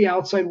in the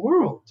outside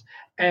world.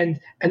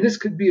 And this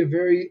could be a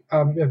very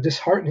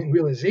disheartening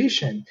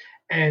realization.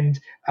 And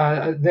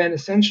then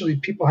essentially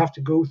people have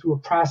to go through a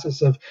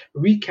process of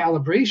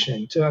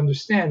recalibration to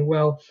understand,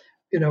 well,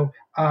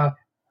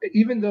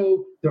 even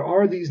though there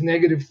are these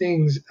negative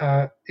things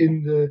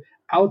in the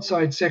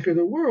outside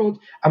secular world,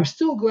 I'm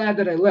still glad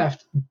that I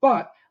left,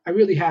 but I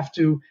really have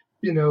to,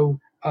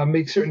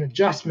 make certain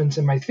adjustments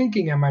in my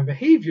thinking and my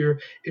behavior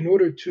in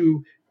order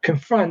to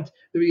confront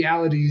the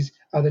realities,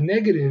 the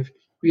negative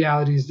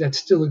realities that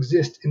still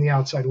exist in the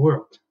outside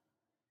world.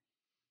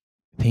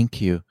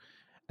 Thank you.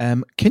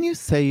 Can you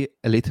say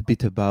a little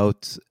bit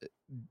about,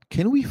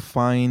 can we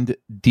find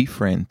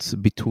difference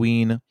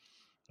between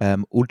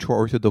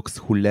ultra-Orthodox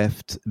who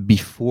left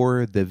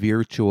before the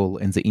virtual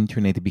and the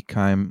internet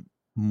become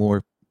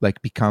more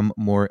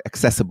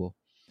accessible,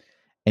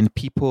 and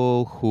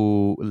people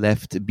who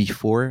left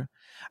before?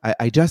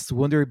 I just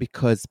wonder,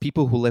 because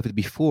people who left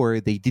before,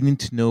 they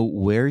didn't know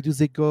where do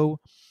they go.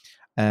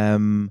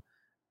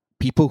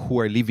 People who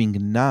are leaving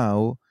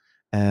now,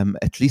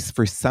 at least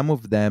for some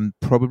of them,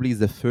 probably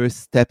the first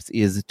steps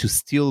is to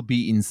still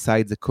be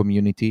inside the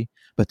community,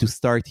 but to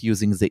start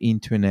using the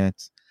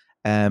internet,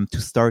 to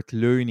start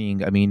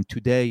learning. I mean,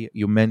 today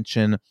you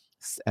mentioned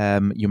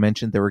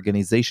the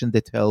organization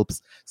that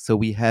helps. So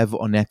we have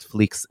on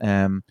Netflix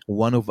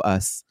One of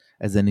Us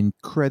as an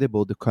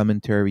incredible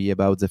documentary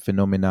about the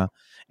phenomena,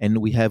 and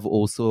we have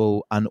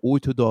also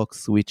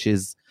Unorthodox, which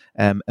is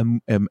a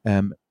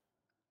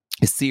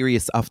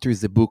series after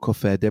the book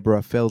of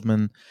Deborah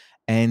Feldman.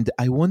 And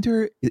I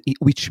wonder,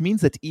 which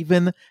means that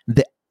even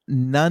the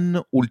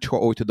non-ultra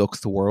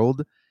Orthodox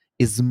world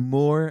is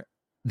more,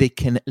 they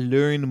can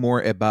learn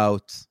more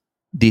about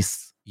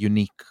this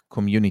unique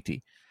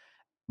community.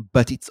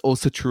 But it's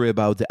also true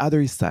about the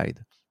other side.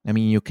 I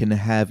mean, you can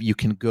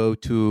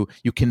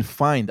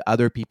find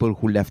other people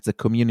who left the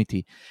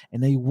community.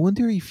 And I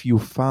wonder if you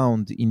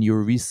found in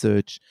your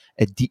research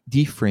a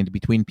difference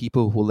between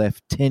people who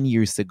left 10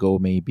 years ago,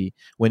 maybe,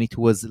 when it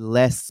was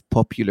less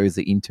popular,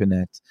 the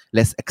internet,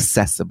 less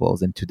accessible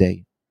than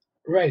today.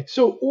 Right.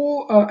 So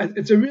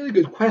it's a really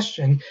good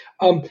question.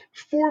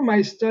 For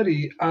my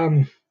study,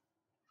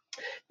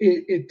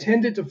 it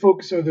tended to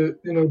focus. So the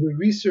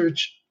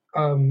research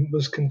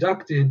was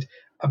conducted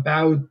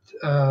about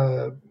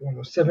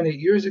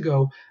 7-8 years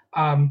ago.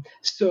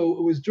 So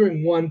it was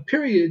during one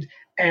period,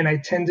 and I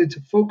tended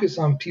to focus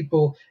on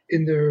people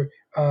in their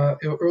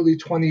early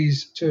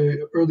 20s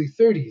to early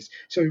 30s.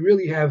 So we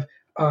really have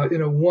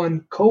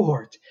one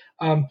cohort.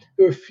 There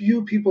were a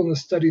few people in the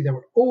study that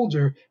were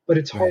older, but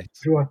it's hard to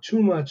draw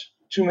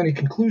too many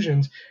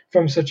conclusions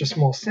from such a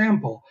small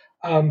sample.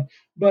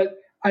 But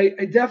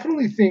I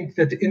definitely think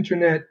that the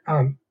internet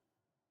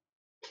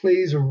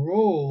plays a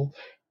role,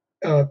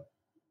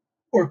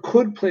 or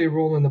could play a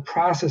role in the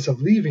process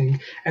of leaving,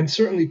 and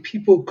certainly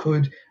people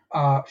could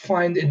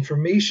find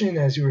information,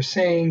 as you were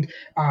saying,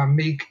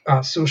 make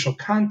social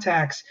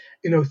contacts,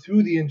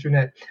 through the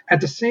internet. At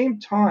the same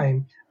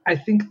time, I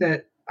think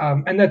that,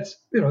 and that's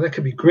that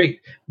could be great,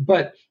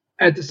 but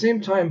at the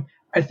same time,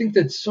 I think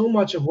that so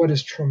much of what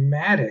is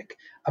traumatic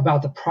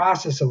about the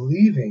process of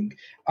leaving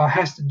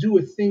has to do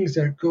with things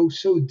that go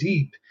so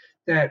deep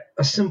that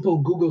a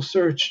simple Google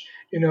search,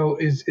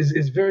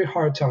 is very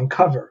hard to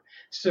uncover.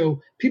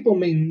 So people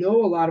may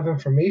know a lot of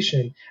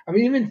information. I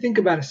mean, even think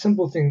about a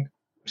simple thing,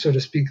 so to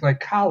speak, like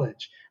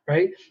college,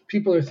 right?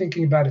 People are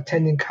thinking about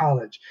attending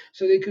college.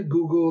 So they could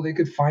Google, they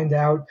could find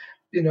out,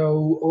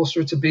 all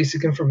sorts of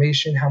basic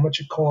information, how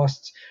much it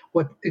costs,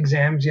 what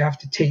exams you have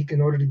to take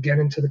in order to get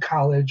into the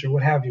college or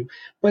what have you.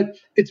 But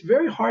it's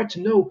very hard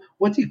to know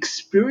what the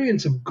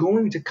experience of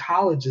going to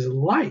college is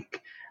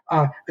like,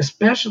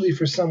 especially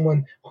for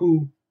someone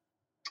who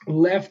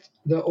left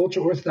the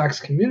ultra orthodox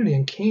community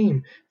and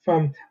came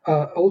from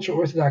ultra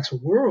orthodox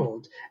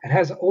world and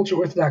has an ultra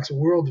orthodox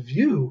world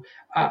view.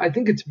 I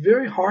think it's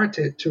very hard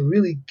to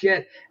really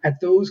get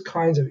at those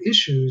kinds of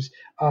issues,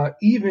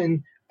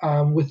 even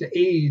with the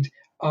aid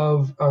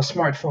of a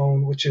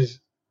smartphone, which is,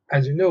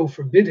 as you know,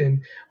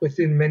 forbidden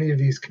within many of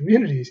these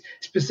communities,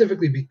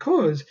 specifically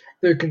because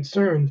they're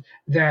concerned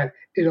that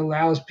it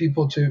allows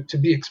people to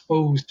be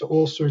exposed to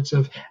all sorts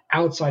of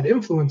outside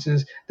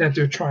influences that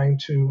they're trying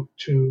to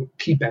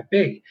keep at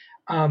bay.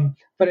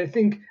 But I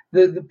think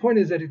the point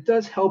is that it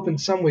does help in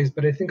some ways,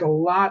 but I think a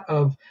lot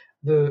of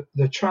the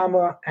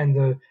trauma and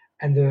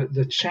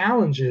the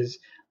challenges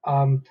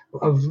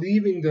of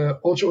leaving the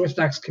ultra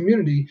orthodox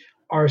community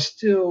are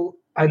still,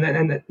 and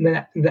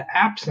the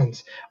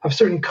absence of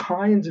certain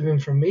kinds of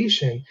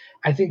information,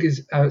 I think,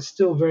 is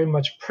still very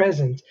much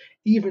present,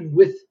 even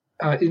with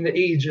in the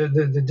age of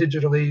the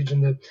digital age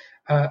and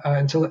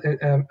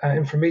the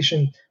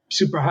information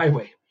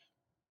superhighway.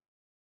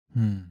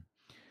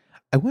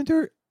 I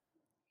wonder,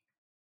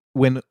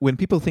 when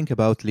people think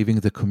about leaving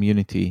the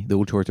community, the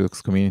ultra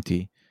orthodox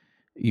community,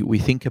 we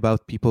think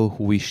about people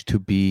who wish to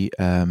be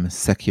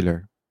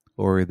secular,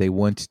 or they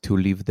want to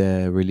leave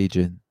the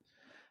religion.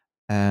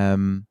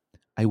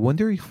 I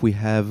wonder if we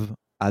have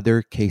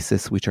other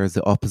cases which are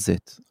the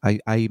opposite.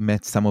 I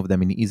met some of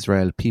them in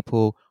Israel,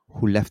 people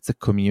who left the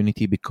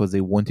community because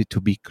they wanted to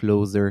be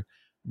closer,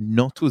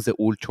 not to the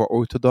ultra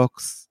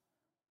Orthodox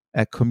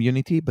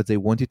community, but they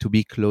wanted to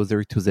be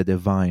closer to the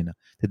divine,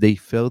 that they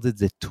felt that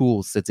the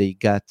tools that they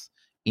got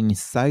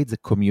inside the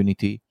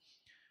community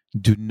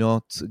do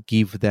not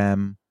give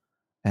them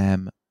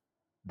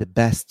the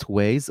best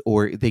ways,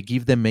 or they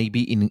give them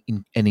maybe in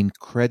an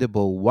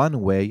incredible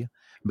one way,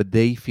 but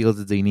they feel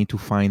that they need to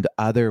find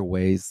other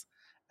ways.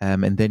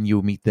 And then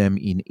you meet them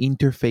in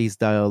interface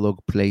dialogue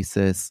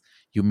places.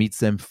 You meet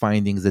them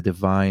finding the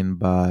divine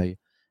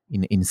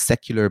in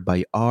secular,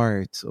 by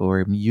art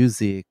or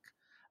music.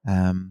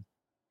 Do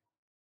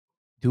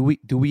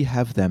we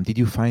have them? Did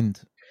you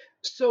find?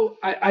 So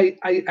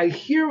I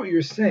hear what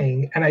you're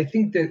saying, and I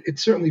think that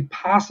it's certainly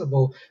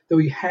possible that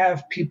we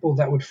have people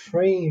that would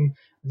frame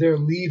their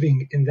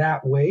leaving in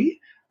that way.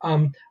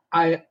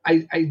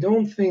 I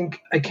don't think,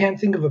 I can't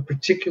think of a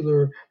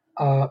particular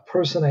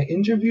person I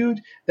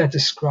interviewed that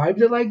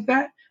described it like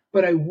that,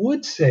 but I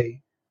would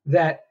say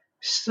that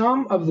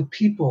some of the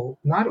people,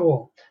 not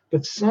all,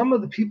 but some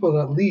of the people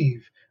that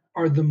leave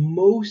are the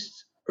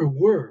most, or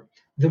were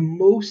the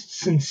most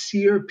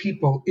sincere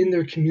people in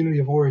their community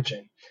of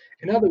origin.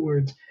 In other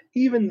words,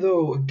 even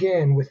though,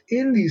 again,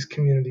 within these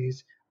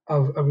communities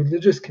of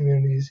religious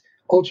communities,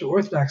 ultra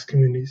Orthodox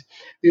communities,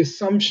 the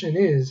assumption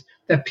is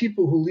that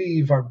people who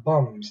leave are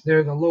bums.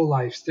 They're the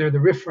lowlifes. They're the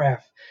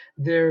riffraff.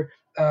 They're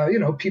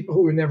people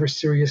who were never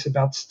serious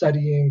about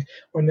studying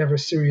or never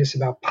serious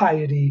about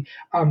piety.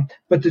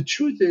 But the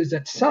truth is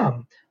that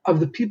some of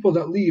the people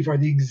that leave are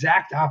the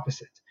exact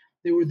opposite.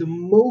 They were the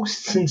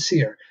most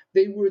sincere.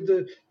 They were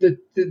the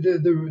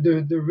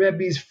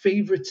Rebbe's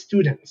favorite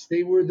students.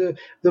 They were the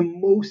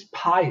most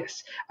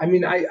pious. I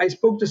mean, I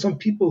spoke to some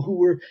people who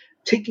were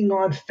taking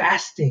on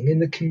fasting in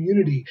the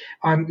community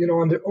on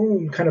their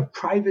own kind of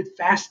private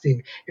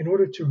fasting in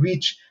order to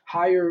reach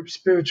higher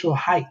spiritual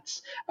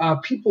heights.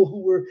 People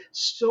who were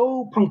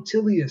so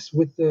punctilious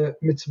with the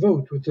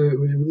mitzvot, with the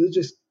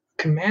religious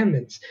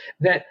commandments,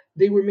 that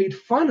they were made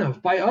fun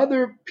of by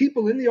other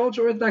people in the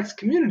ultra Orthodox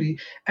community,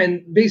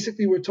 and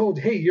basically were told,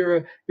 "Hey,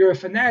 you're a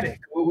fanatic.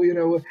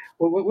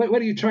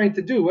 What are you trying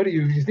to do? What do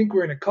you think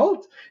we're in a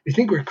cult? You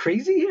think we're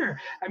crazy here?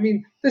 I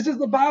mean, this is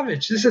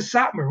Lubavitch. This is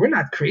Satmar. We're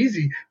not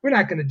crazy. We're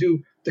not going to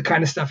do the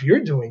kind of stuff you're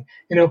doing."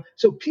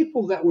 So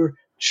people that were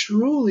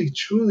truly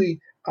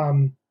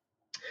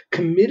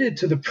committed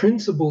to the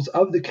principles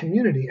of the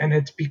community, and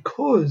it's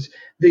because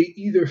they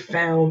either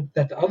found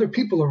that the other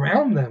people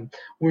around them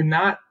were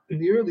not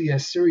nearly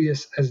as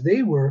serious as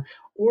they were,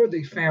 or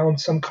they found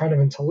some kind of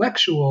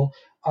intellectual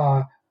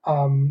or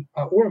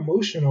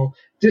emotional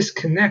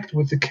disconnect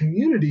with the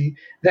community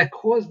that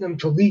caused them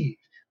to leave.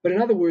 But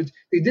in other words,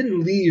 they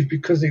didn't leave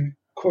because they,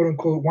 quote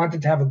unquote,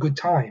 wanted to have a good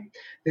time.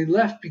 They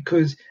left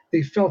because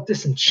they felt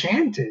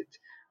disenchanted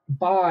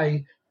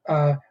by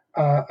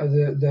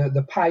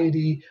the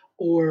piety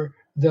or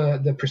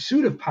the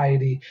pursuit of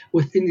piety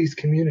within these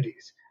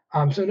communities.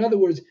 So in other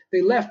words,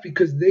 they left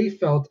because they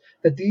felt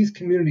that these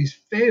communities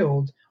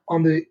failed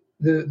on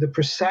the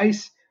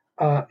precise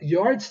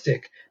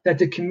yardstick that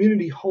the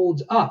community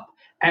holds up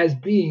as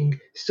being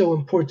so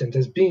important,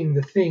 as being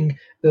the thing,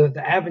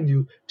 the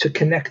avenue to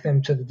connect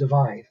them to the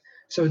divine.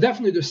 So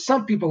definitely there's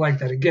some people like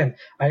that. Again,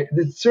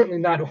 it's certainly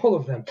not all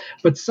of them,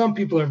 but some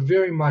people are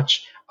very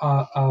much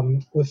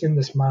within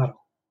this model.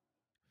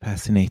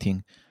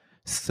 Fascinating.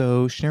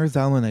 So, Shner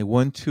Zalman, I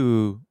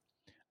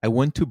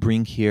want to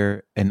bring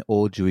here an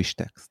old Jewish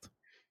text,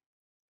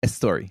 a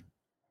story,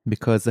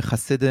 because the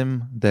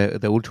Hasidim, the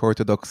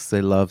ultra-Orthodox,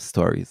 they love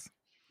stories.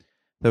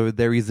 So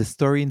there is a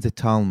story in the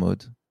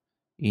Talmud,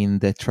 in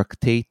the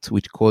tractate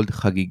which called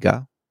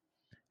Chagiga,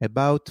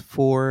 about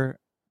 4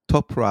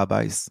 top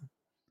rabbis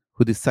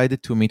who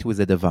decided to meet with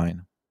the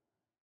divine.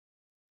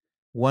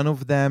 One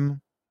of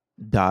them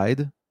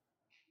died,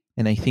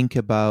 and I think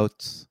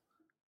about,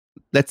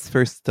 let's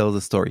first tell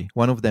the story.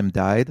 One of them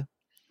died,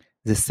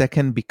 the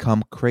second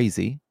became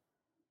crazy,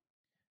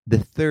 the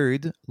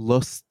third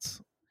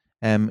lost,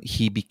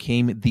 he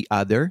became the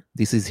other,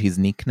 this is his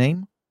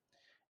nickname,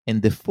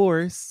 and the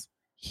fourth,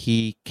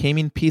 he came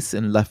in peace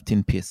and left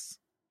in peace.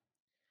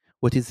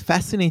 What is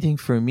fascinating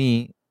for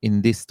me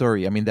in this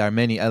story, I mean, there are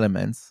many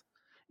elements,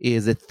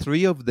 is that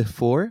 3 of the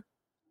 4,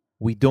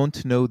 we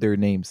don't know their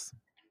names.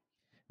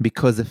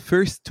 Because the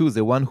first 2,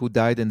 the one who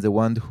died and the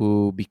one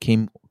who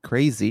became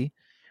crazy,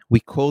 we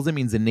call them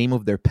in the name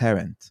of their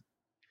parent.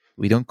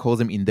 We don't call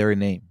them in their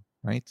name,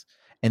 right?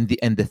 And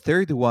the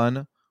third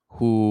one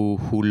who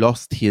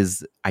lost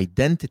his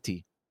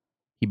identity,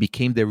 he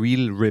became the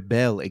real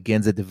rebel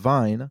against the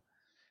divine,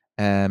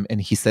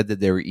 and he said that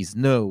there is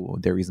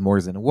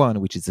more than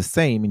one, which is the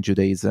same in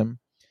Judaism.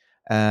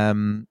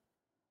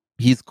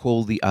 He's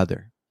called the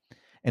other.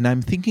 And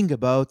I'm thinking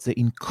about the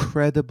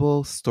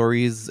incredible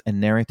stories and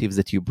narratives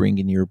that you bring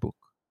in your book.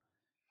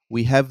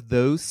 We have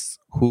those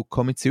who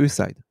commit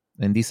suicide,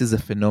 and this is a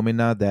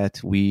phenomena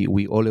that we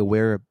all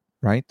aware,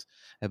 right?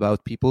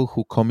 About people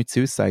who commit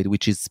suicide,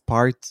 which is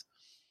part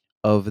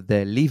of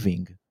the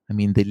living. I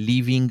mean, the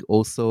living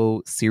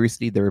also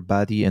seriously their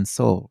body and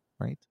soul,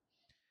 right?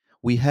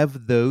 We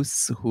have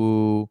those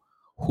who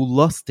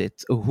lost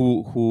it,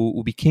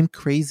 who became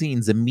crazy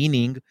in the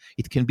meaning.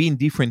 It can be in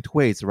different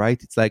ways,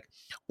 right? It's like,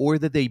 or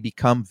that they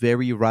become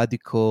very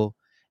radical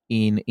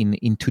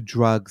into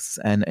drugs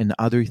and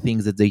other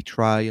things that they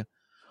try,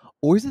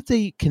 or that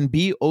they can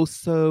be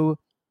also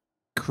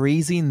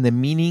crazy in the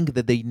meaning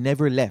that they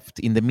never left,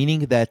 in the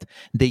meaning that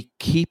they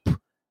keep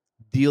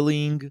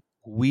dealing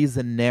with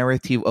the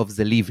narrative of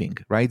the living,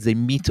 right? They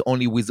meet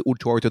only with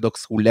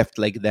ultra-Orthodox who left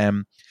like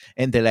them,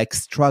 and they like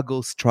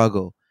struggle.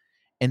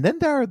 And then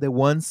there are the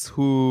ones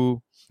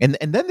who, and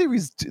then there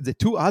is the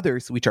 2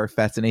 others which are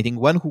fascinating.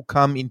 One who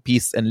come in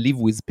peace and live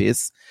with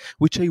peace,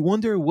 which I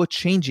wonder what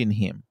changed in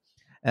him.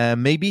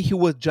 Maybe he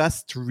was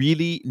just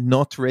really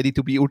not ready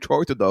to be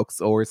ultra-Orthodox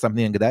or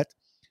something like that.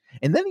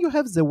 And then you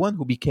have the one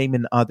who became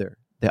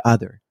the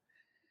other.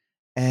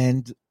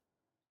 And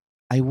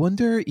I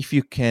wonder if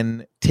you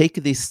can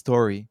take this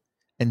story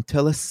and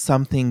tell us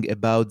something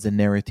about the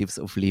narratives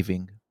of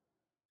living.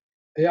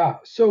 Yeah,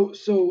 so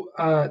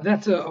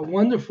that's a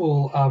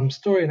wonderful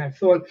story, and I've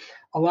thought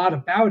a lot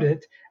about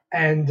it.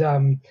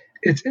 And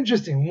it's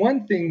interesting.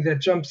 One thing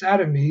that jumps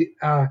out at me,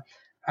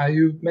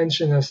 you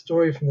mentioned a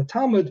story from the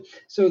Talmud.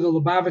 So the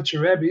Lubavitcher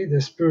Rebbe,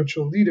 the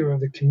spiritual leader of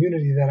the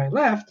community that I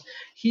left,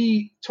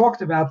 he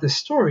talked about this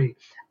story,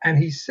 and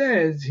he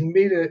says he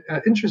made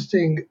an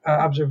interesting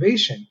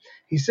observation.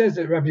 He says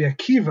that Rabbi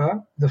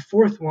Akiva, the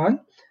fourth one,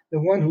 the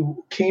one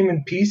who came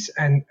in peace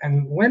and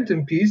went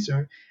in peace,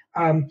 or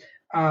um,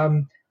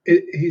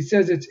 he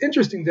says it's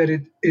interesting that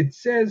it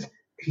says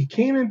he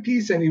came in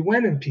peace and he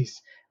went in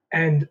peace.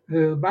 And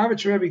the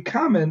Lubavitcher Rebbe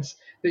comments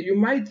that you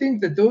might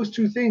think that those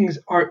two things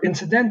are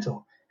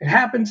incidental. It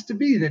happens to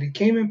be that he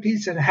came in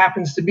peace, and it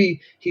happens to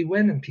be he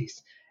went in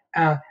peace.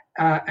 Uh,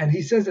 and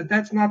he says that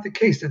that's not the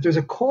case, that there's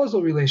a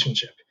causal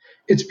relationship.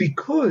 It's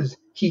because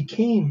he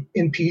came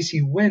in peace,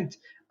 he went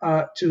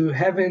to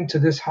heaven, to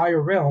this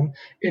higher realm,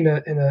 in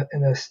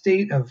a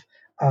state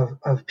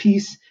of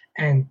peace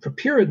and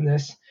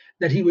preparedness,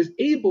 that he was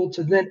able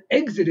to then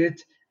exit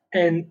it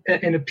and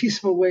in a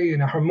peaceful way,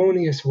 in a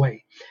harmonious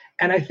way.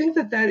 And I think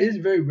that that is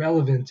very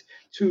relevant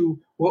to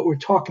what we're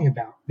talking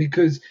about,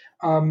 because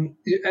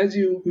as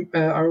you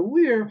are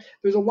aware,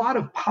 there's a lot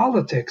of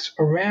politics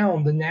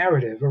around the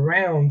narrative,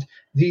 around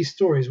these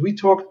stories. We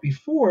talked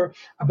before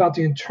about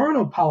the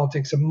internal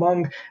politics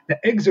among the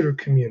Exeter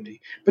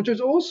community, but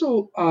there's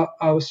also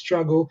a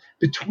struggle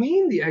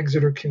between the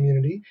Exeter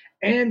community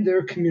and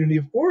their community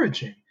of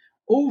origin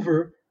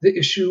over the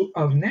issue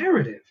of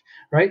narrative,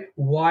 right?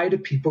 Why do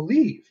people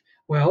leave?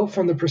 Well,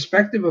 from the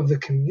perspective of the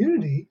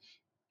community,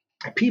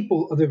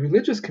 people of the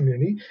religious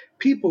community,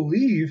 people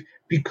leave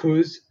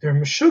because they're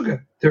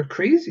meshuggah, they're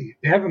crazy,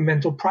 they have a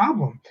mental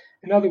problem.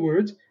 In other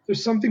words,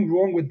 there's something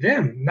wrong with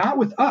them, not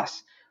with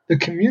us. The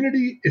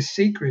community is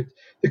sacred.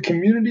 The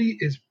community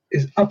is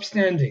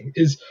upstanding,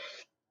 is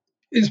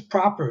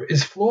proper,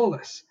 is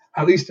flawless,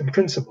 at least in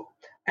principle.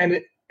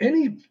 And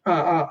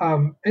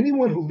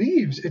anyone who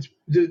leaves, it's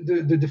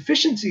the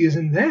deficiency is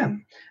in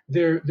them.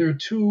 They're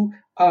too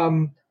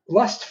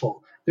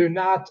lustful. They're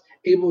not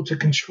able to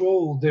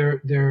control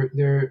their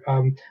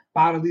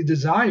bodily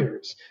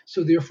desires,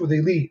 so therefore they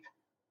leave.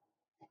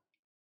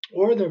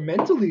 Or they're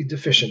mentally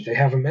deficient, they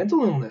have a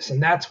mental illness,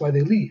 and that's why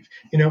they leave.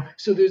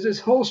 So there's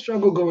this whole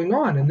struggle going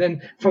on. And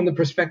then from the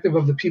perspective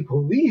of the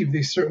people who leave,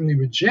 they certainly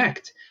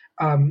reject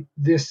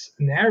this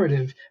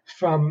narrative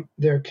from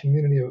their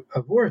community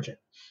of origin.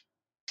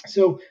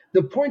 So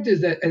the point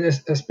is that, and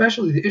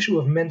especially the issue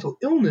of mental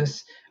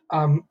illness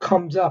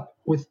comes up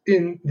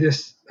within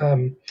this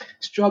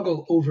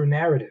struggle over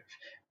narrative.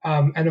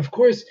 And of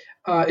course,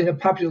 in a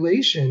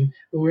population,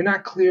 we're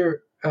not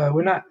clear.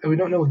 We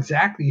don't know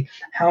exactly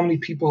how many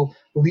people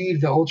leave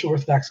the ultra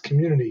orthodox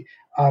community.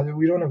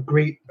 We don't have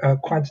great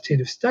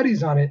quantitative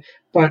studies on it,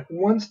 but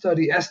one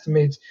study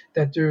estimates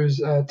that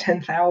there's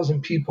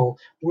 10,000 people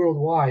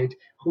worldwide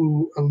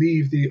who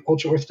leave the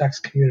ultra orthodox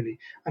community.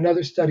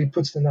 Another study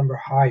puts the number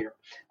higher.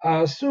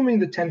 Assuming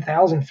the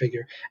 10,000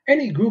 figure,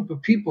 any group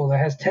of people that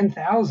has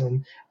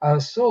 10,000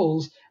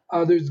 souls,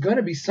 there's going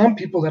to be some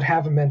people that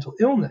have a mental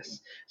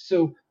illness.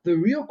 So the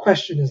real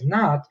question is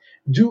not,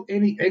 do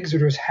any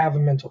exiters have a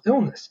mental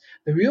illness?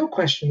 The real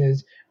question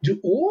is, do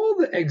all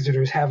the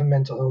exiters have a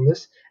mental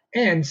illness?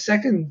 And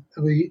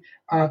secondly,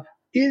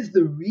 is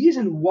the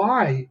reason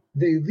why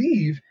they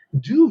leave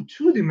due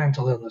to the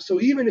mental illness?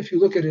 So even if you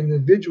look at an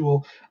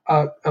individual,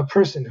 a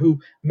person who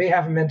may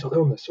have a mental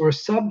illness, or a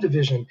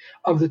subdivision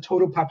of the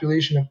total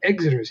population of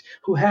exiters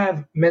who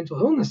have mental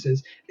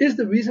illnesses, is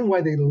the reason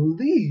why they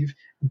leave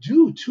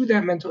due to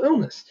that mental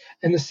illness?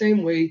 In the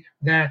same way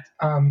that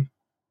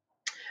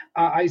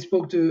I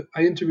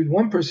interviewed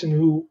one person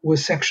who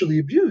was sexually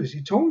abused.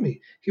 He told me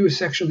he was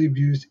sexually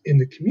abused in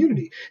the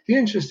community. The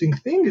interesting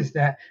thing is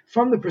that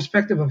from the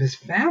perspective of his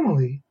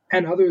family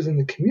and others in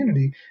the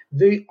community,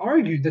 they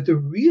argued that the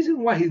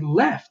reason why he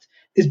left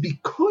is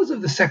because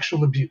of the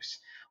sexual abuse.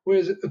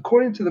 Whereas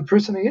according to the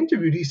person I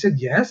interviewed, he said,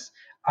 yes,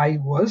 I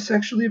was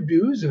sexually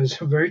abused. It was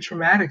a very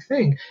traumatic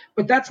thing,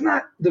 but that's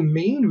not the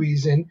main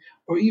reason,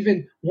 or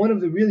even one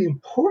of the really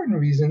important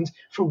reasons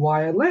for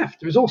why I left.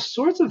 There's all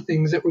sorts of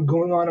things that were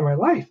going on in my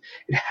life.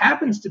 It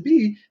happens to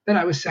be that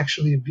I was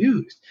sexually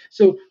abused.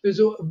 So there's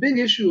a big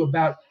issue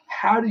about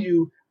how do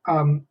you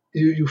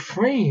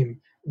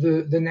frame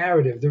the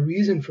narrative, the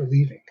reason for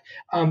leaving.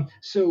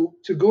 So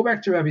to go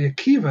back to Rabbi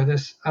Akiva,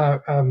 this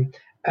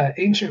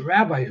ancient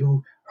rabbi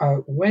who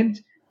went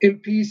in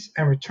peace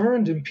and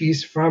returned in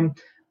peace from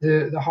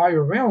the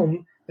higher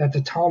realm that the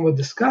Talmud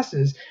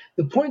discusses,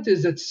 the point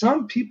is that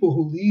some people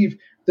who leave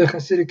the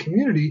Hasidic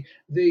community,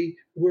 they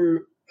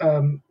were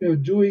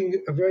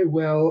doing very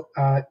well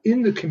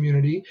in the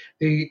community.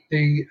 They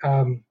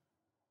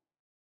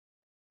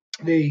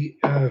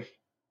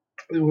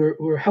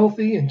were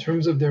healthy in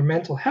terms of their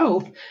mental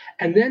health,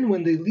 and then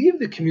when they leave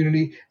the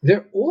community,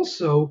 they're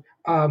also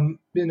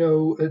they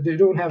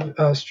don't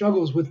have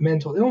struggles with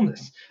mental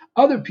illness.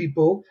 Other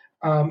people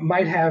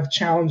might have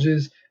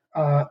challenges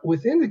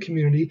within the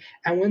community,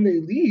 and when they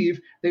leave,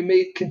 they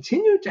may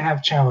continue to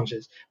have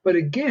challenges. But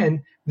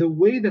again, the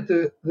way that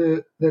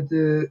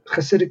the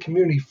Hasidic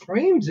community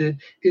frames it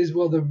is,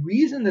 well, the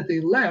reason that they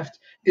left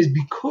is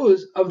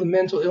because of the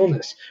mental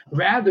illness,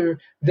 rather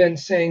than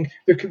saying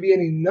there could be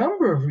any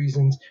number of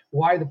reasons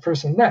why the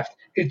person left.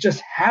 It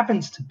just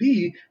happens to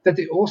be that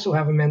they also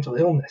have a mental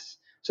illness.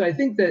 So I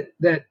think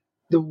that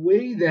the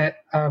way that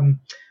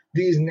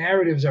these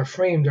narratives are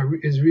framed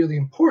is really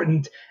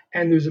important,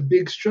 and there's a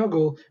big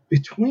struggle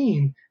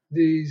between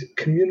these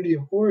community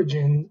of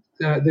origin,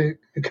 the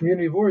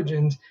community of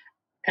origins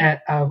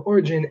of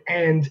origin,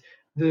 and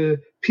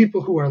the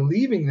people who are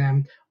leaving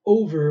them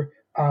over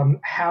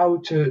how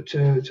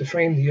to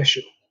frame the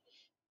issue.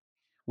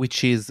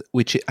 Which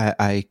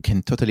I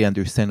can totally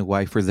understand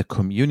why for the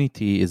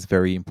community is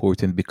very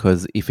important,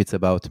 because if it's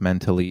about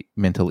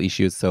mental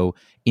issues, so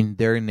in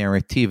their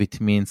narrative it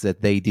means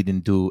that they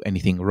didn't do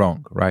anything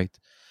wrong, right?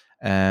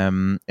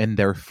 And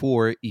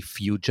therefore,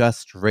 if you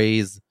just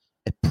raise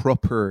a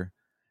proper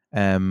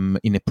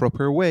in a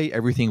proper way,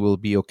 everything will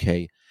be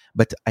okay.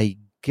 But I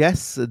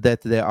guess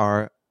that there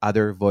are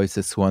other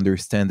voices who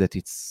understand that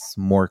it's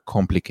more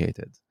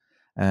complicated.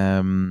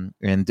 And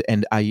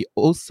I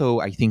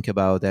think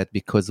about that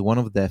because one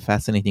of the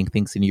fascinating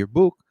things in your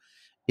book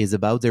is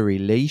about the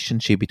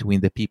relationship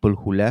between the people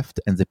who left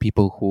and the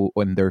people who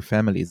and their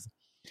families.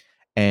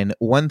 And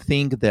one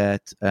thing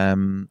that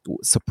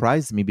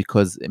surprised me,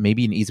 because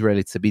maybe in Israel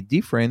it's a bit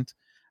different,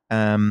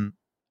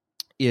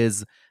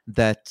 is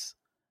that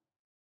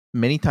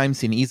many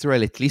times in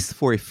Israel, at least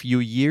for a few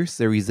years,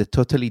 there is a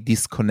totally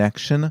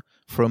disconnection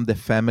from the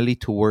family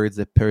towards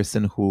the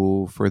person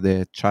for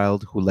the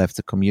child who left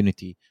the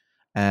community.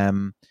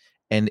 And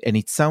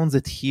it sounds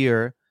that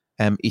here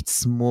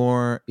it's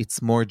more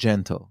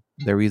gentle.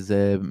 There is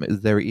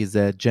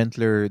a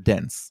gentler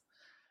dance.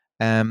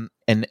 And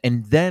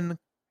then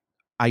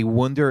I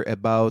wonder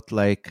about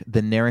like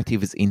the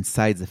narratives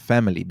inside the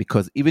family,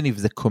 because even if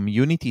the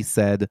community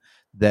said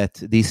that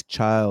this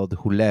child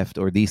who left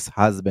or this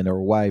husband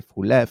or wife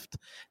who left,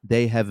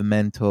 they have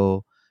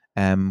mental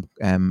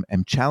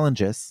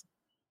challenges,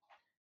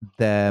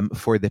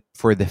 for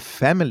the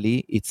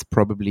family, it's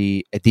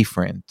probably a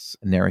different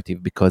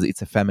narrative because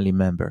it's a family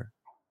member.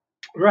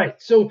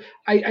 Right. So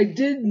I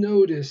did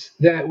notice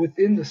that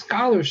within the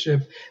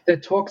scholarship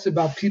that talks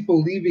about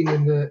people leaving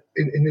in the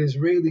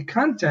Israeli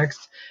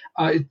context,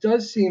 it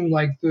does seem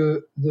like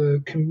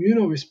the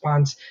communal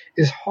response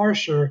is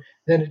harsher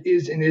than it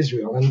is in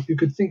Israel. And you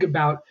could think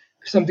about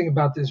something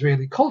about the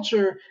Israeli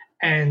culture,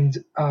 and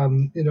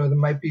there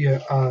might be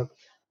a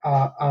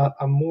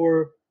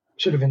more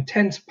sort of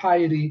intense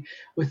piety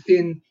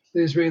within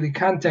the Israeli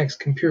context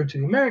compared to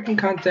the American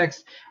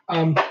context.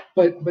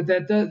 But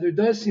there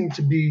does seem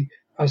to be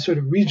sort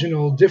of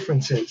regional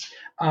differences.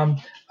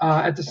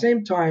 At the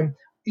same time,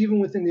 even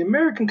within the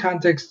American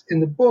context, in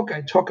the book,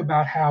 I talk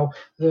about how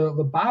the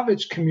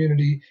Lubavitch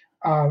community,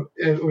 or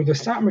the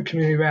Satmar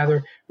community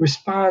rather,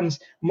 responds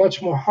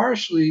much more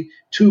harshly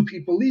to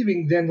people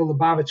leaving than the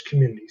Lubavitch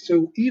community.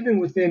 So even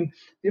within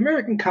the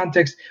American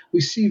context,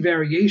 we see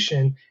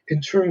variation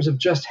in terms of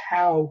just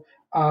how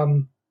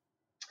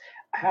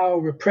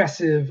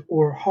repressive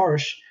or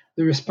harsh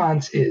the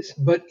response is.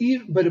 But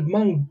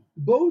among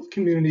both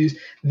communities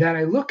that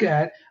I look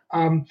at,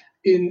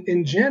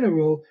 in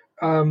general,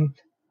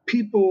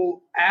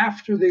 people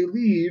after they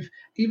leave,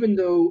 even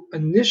though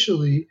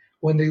initially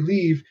when they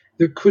leave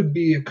there could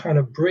be a kind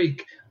of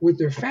break with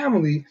their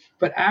family,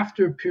 but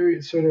after a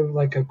period, sort of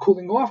like a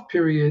cooling off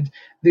period,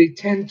 they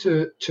tend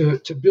to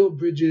build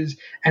bridges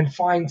and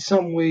find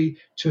some way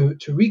to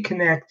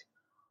reconnect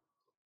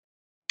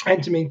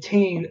and to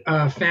maintain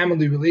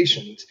family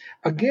relations.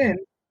 Again,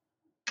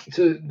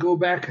 to go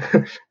back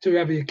to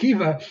Rabbi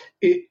Akiva,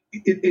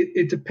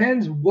 it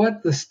depends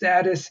what the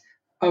status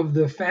of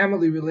the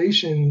family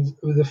relations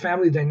or the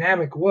family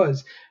dynamic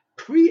was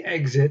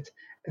pre-exit.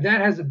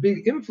 That has a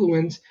big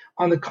influence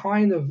on the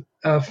kind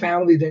of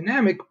family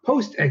dynamic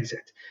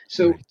post-exit.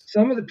 So right.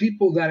 Some of the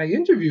people that I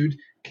interviewed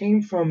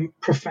came from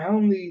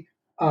profoundly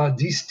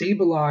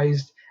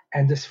destabilized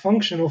and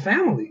dysfunctional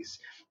families,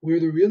 where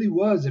there really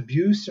was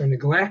abuse or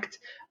neglect.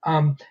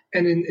 And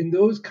in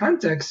those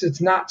contexts,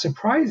 it's not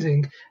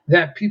surprising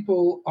that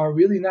people are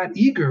really not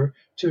eager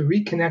to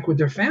reconnect with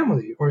their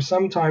family, or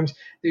sometimes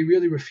they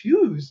really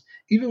refuse.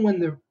 Even when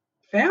the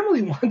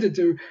family wanted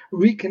to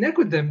reconnect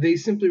with them, they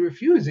simply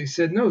refused. They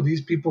said, no,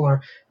 these people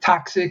are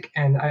toxic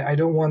and I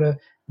don't want to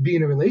be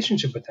in a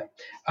relationship with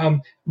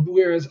them.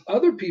 Whereas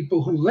other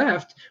people who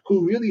left,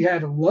 who really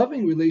had a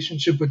loving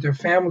relationship with their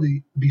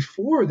family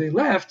before they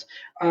left,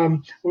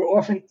 were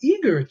often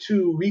eager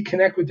to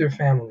reconnect with their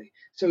family.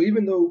 So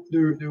even though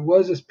there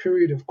was this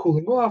period of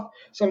cooling off,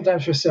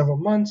 sometimes for several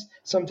months,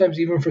 sometimes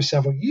even for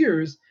several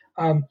years,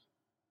 but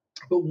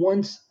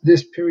once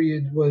this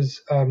period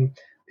was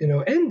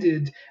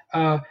ended,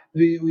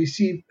 we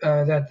see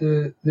that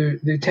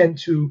they tend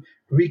to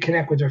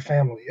reconnect with their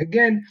family.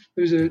 Again,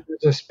 there's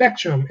a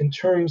spectrum in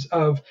terms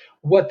of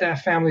what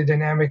that family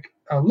dynamic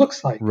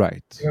looks like.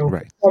 Right.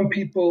 Right. Some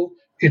people,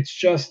 it's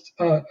just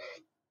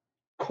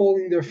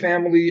calling their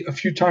family a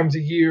few times a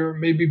year,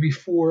 maybe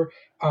before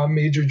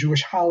major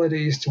Jewish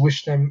holidays, to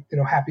wish them,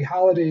 happy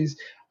holidays.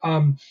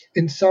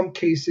 In some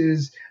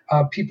cases,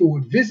 people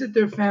would visit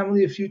their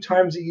family a few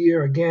times a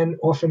year, again,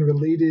 often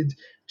related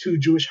to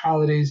Jewish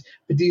holidays,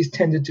 but these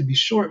tended to be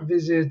short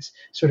visits,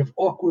 sort of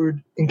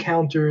awkward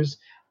encounters,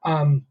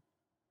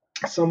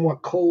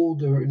 somewhat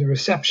cold, or the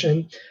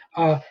reception.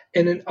 And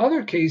in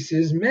other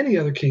cases, many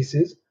other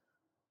cases,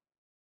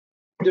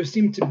 there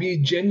seemed to be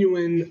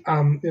genuine,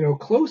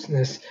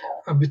 closeness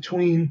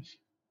between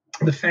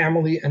the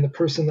family and the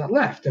person that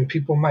left, and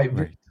people might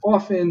Right.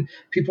 often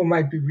people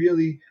might be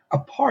really a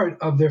part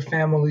of their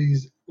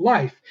family's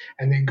life,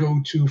 and they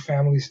go to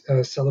family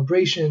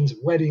celebrations,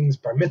 weddings,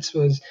 bar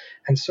mitzvahs,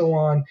 and so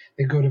on.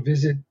 They go to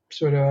visit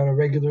sort of on a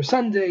regular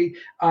Sunday.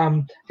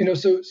 So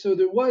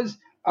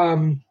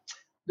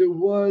there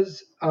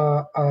was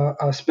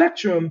a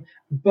spectrum,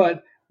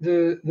 but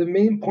the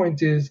main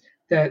point is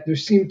that there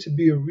seemed to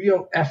be a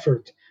real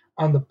effort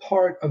on the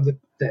part of the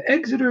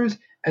exiters,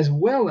 as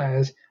well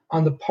as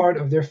on the part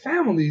of their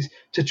families,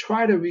 to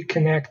try to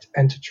reconnect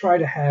and to try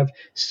to have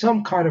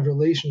some kind of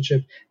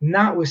relationship,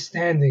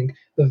 notwithstanding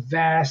the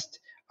vast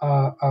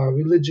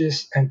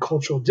religious and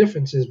cultural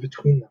differences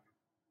between them.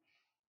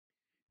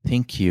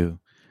 Thank you.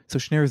 So,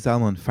 Shneur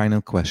Zalman,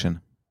 final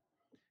question.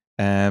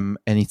 And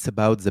it's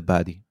about the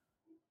body.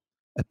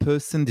 A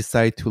person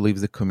decides to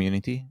leave the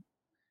community.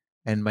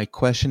 And my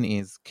question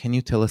is, can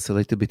you tell us a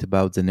little bit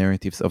about the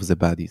narratives of the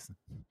bodies?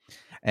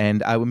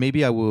 And I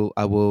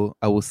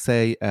will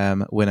say,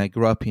 when I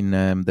grew up in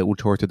the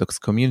ultra-Orthodox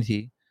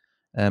community,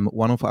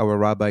 one of our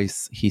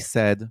rabbis, he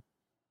said,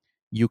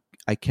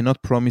 I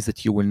cannot promise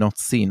that you will not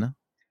sin.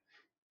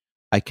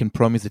 I can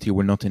promise that you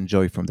will not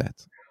enjoy from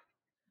that.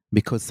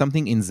 Because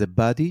something in the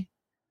body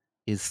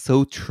is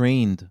so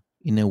trained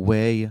in a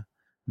way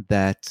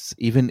that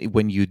even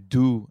when you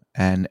do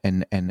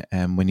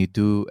when you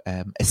do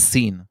a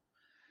scene,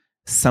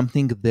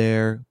 something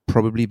there,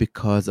 probably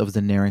because of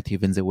the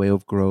narrative and the way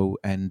of grow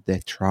and the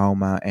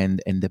trauma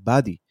and the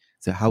body,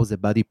 so how the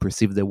body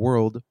perceives the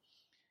world,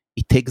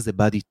 it takes the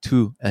body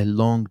to a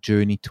long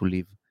journey to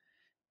live.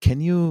 Can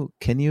you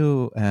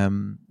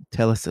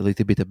tell us a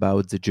little bit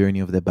about the journey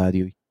of the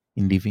body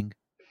in living?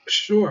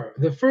 Sure.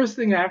 The first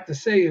thing I have to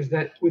say is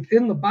that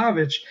within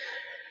Lubavitch,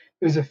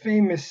 there's a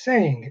famous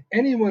saying: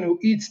 anyone who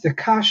eats the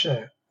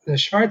kasha, the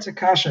schwarze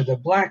kasha, the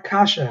black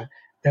kasha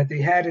that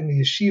they had in the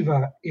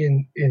yeshiva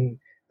in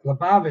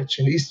Lubavitch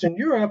in Eastern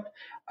Europe,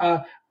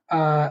 by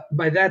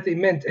that they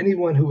meant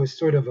anyone who was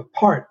sort of a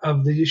part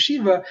of the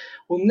yeshiva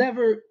will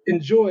never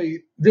enjoy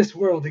this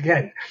world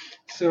again.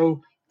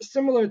 So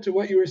similar to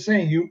what you were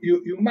saying,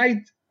 you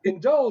might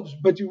indulge,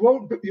 but you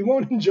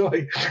won't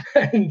enjoy.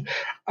 And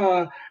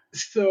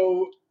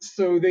so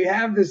they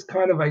have this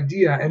kind of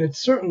idea, and it's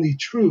certainly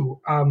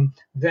true,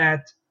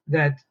 that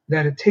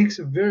it takes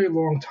a very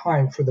long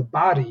time for the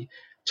body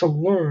to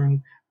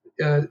learn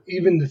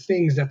even the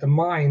things that the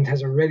mind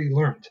has already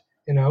learned,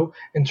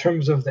 in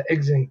terms of the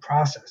exiting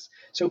process.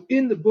 So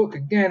in the book,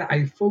 again,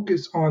 I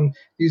focus on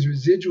these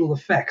residual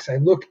effects. I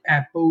look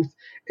at both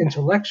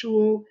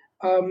intellectual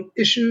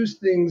issues,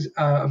 things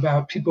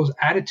about people's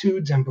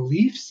attitudes and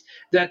beliefs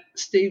that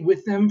stay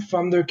with them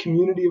from their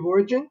community of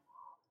origin,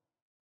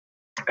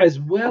 as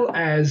well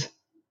as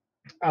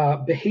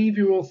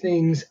behavioral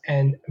things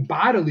and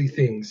bodily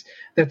things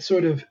that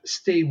sort of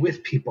stay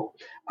with people.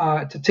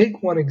 To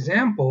take one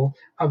example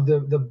of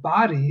the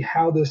body,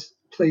 how this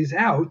plays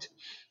out,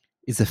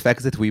 is the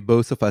fact that we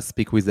both of us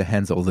speak with the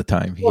hands all the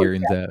time here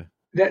in the...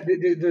 That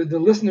the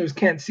listeners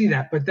can't see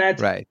that, but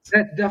that's right.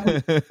 That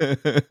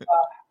definitely.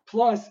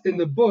 Plus, in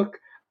the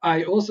book,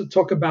 I also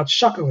talk about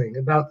shuckling,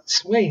 about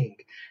swaying.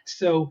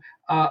 So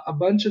a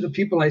bunch of the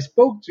people I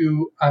spoke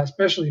to,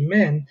 especially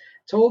men,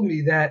 told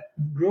me that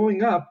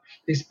growing up,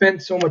 they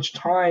spent so much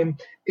time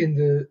in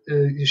the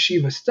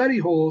yeshiva study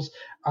halls,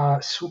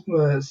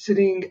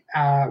 sitting,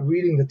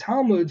 reading the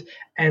Talmud,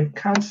 and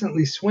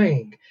constantly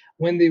swaying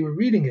when they were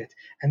reading it.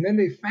 And then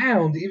they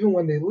found, even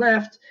when they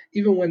left,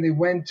 even when they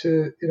went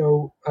to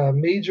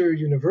major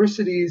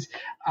universities,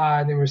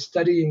 and they were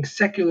studying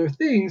secular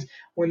things,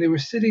 when they were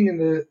sitting in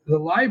the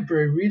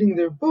library reading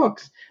their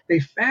books, they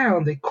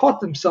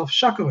caught themselves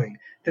shuckling,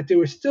 that they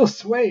were still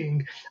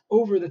swaying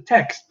over the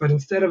text, but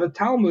instead of a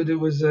Talmud, it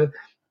was a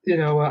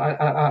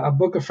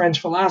book of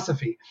French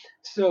philosophy.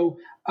 So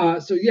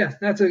yes,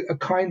 that's a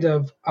kind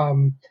of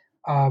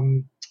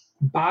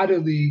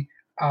bodily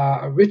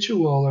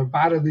ritual or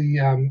bodily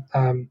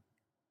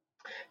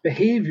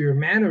behavior,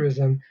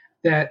 mannerism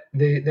that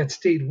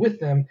stayed with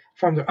them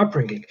from their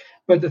upbringing.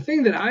 But the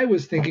thing that I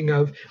was thinking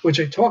of, which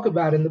I talk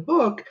about in the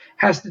book,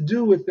 has to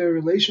do with their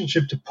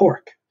relationship to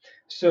pork.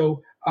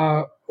 So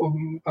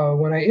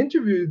when I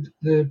interviewed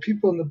the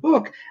people in the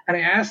book and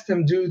I asked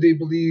them, do they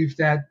believe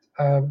that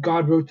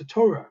God wrote the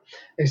Torah?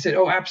 They said,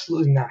 oh,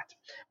 absolutely not.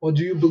 Well,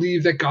 do you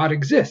believe that God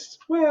exists?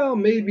 Well,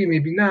 maybe,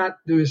 maybe not.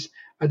 There's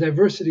a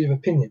diversity of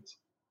opinions.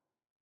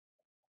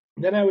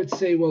 Then I would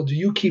say, well, do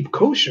you keep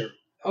kosher?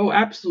 Oh,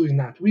 absolutely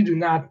not. We do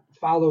not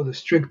follow the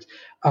strict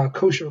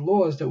kosher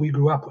laws that we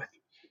grew up with.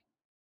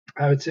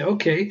 I would say,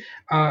 okay,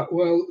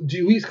 well, do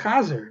you eat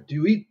chazer? Do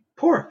you eat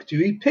pork? Do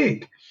you eat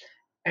pig?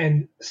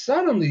 And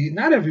suddenly,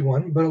 not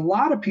everyone, but a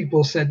lot of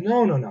people said,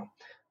 no,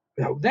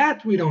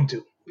 that we don't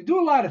do. We do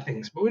a lot of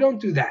things, but we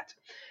don't do that.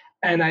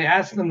 And I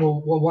asked them,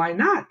 well, why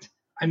not?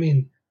 I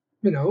mean,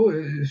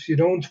 if you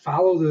don't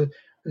follow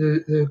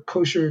the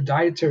kosher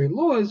dietary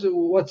laws,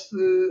 what's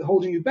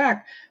holding you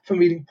back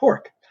from eating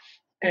pork?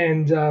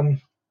 And I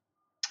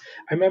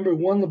remember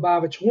one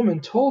Lubavitch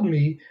woman told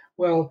me,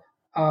 well,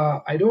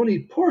 I don't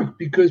eat pork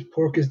because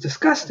pork is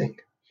disgusting.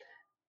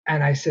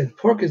 And I said,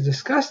 pork is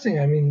disgusting.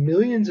 I mean,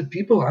 millions of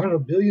people, I don't know,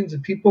 billions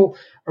of people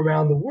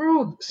around the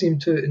world seem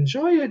to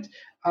enjoy it.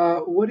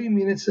 What do you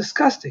mean it's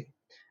disgusting?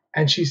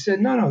 And she said,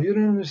 no, you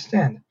don't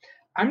understand.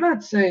 I'm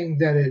not saying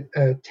that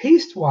it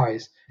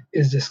taste-wise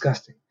is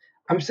disgusting.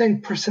 I'm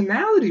saying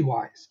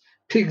personality-wise,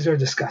 pigs are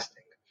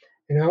disgusting,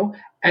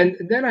 And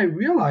then I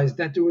realized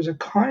that there was a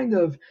kind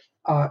of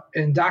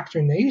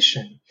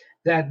indoctrination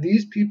that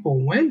these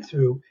people went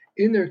through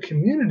in their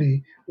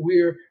community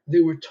where they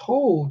were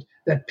told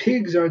that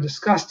pigs are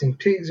disgusting.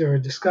 Pigs are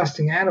a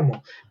disgusting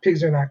animal.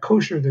 Pigs are not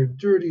kosher. They're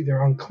dirty.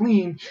 They're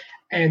unclean.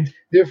 And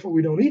therefore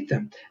we don't eat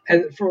them.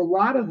 And for a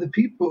lot of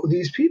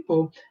these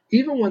people,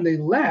 even when they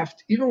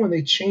left, even when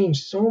they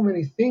changed so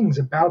many things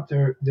about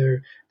their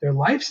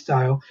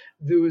lifestyle,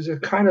 there was a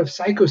kind of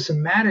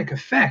psychosomatic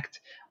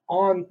effect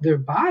on their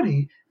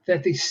body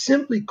that they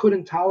simply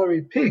couldn't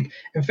tolerate pig.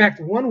 In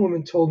fact, one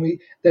woman told me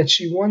that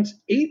she once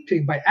ate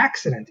pig by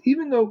accident,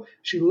 even though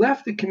she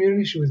left the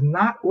community. She was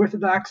not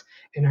Orthodox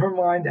in her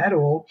mind at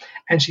all,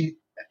 and she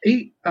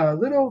ate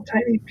little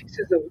tiny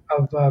pieces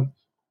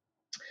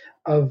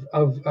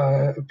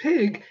of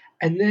pig,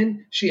 and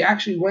then she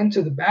actually went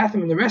to the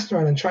bathroom in the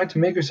restaurant and tried to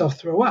make herself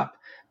throw up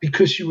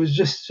because she was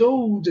just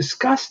so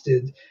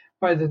disgusted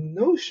by the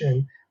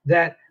notion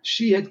that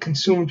she had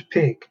consumed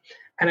pig.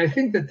 And I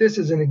think that this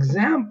is an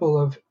example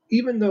of,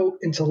 even though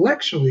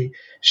intellectually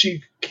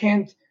she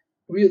can't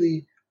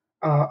really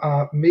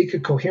make a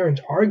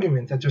coherent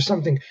argument that there's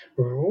something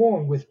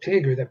wrong with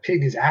pig, or that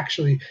pig is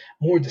actually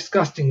more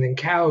disgusting than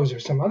cows or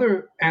some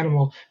other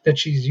animal that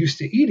she's used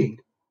to eating.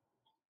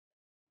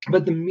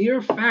 But the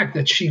mere fact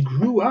that she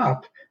grew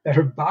up, that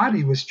her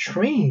body was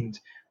trained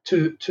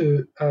to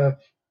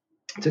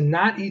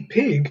not eat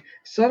pig,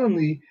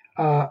 suddenly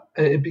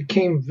it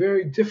became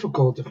very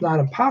difficult, if not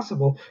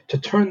impossible, to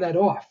turn that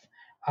off.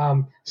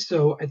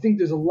 So I think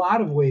there's a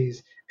lot of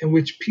ways in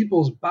which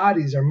people's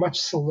bodies are much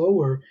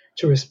slower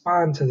to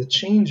respond to the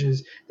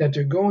changes that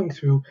they're going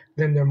through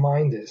than their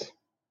mind is.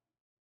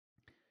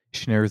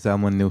 Shner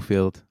Zalman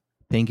Newfield,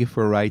 thank you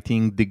for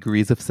writing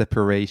Degrees of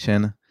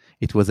Separation.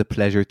 It was a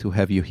pleasure to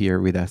have you here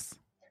with us.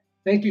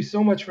 Thank you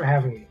so much for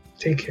having me.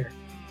 Take care.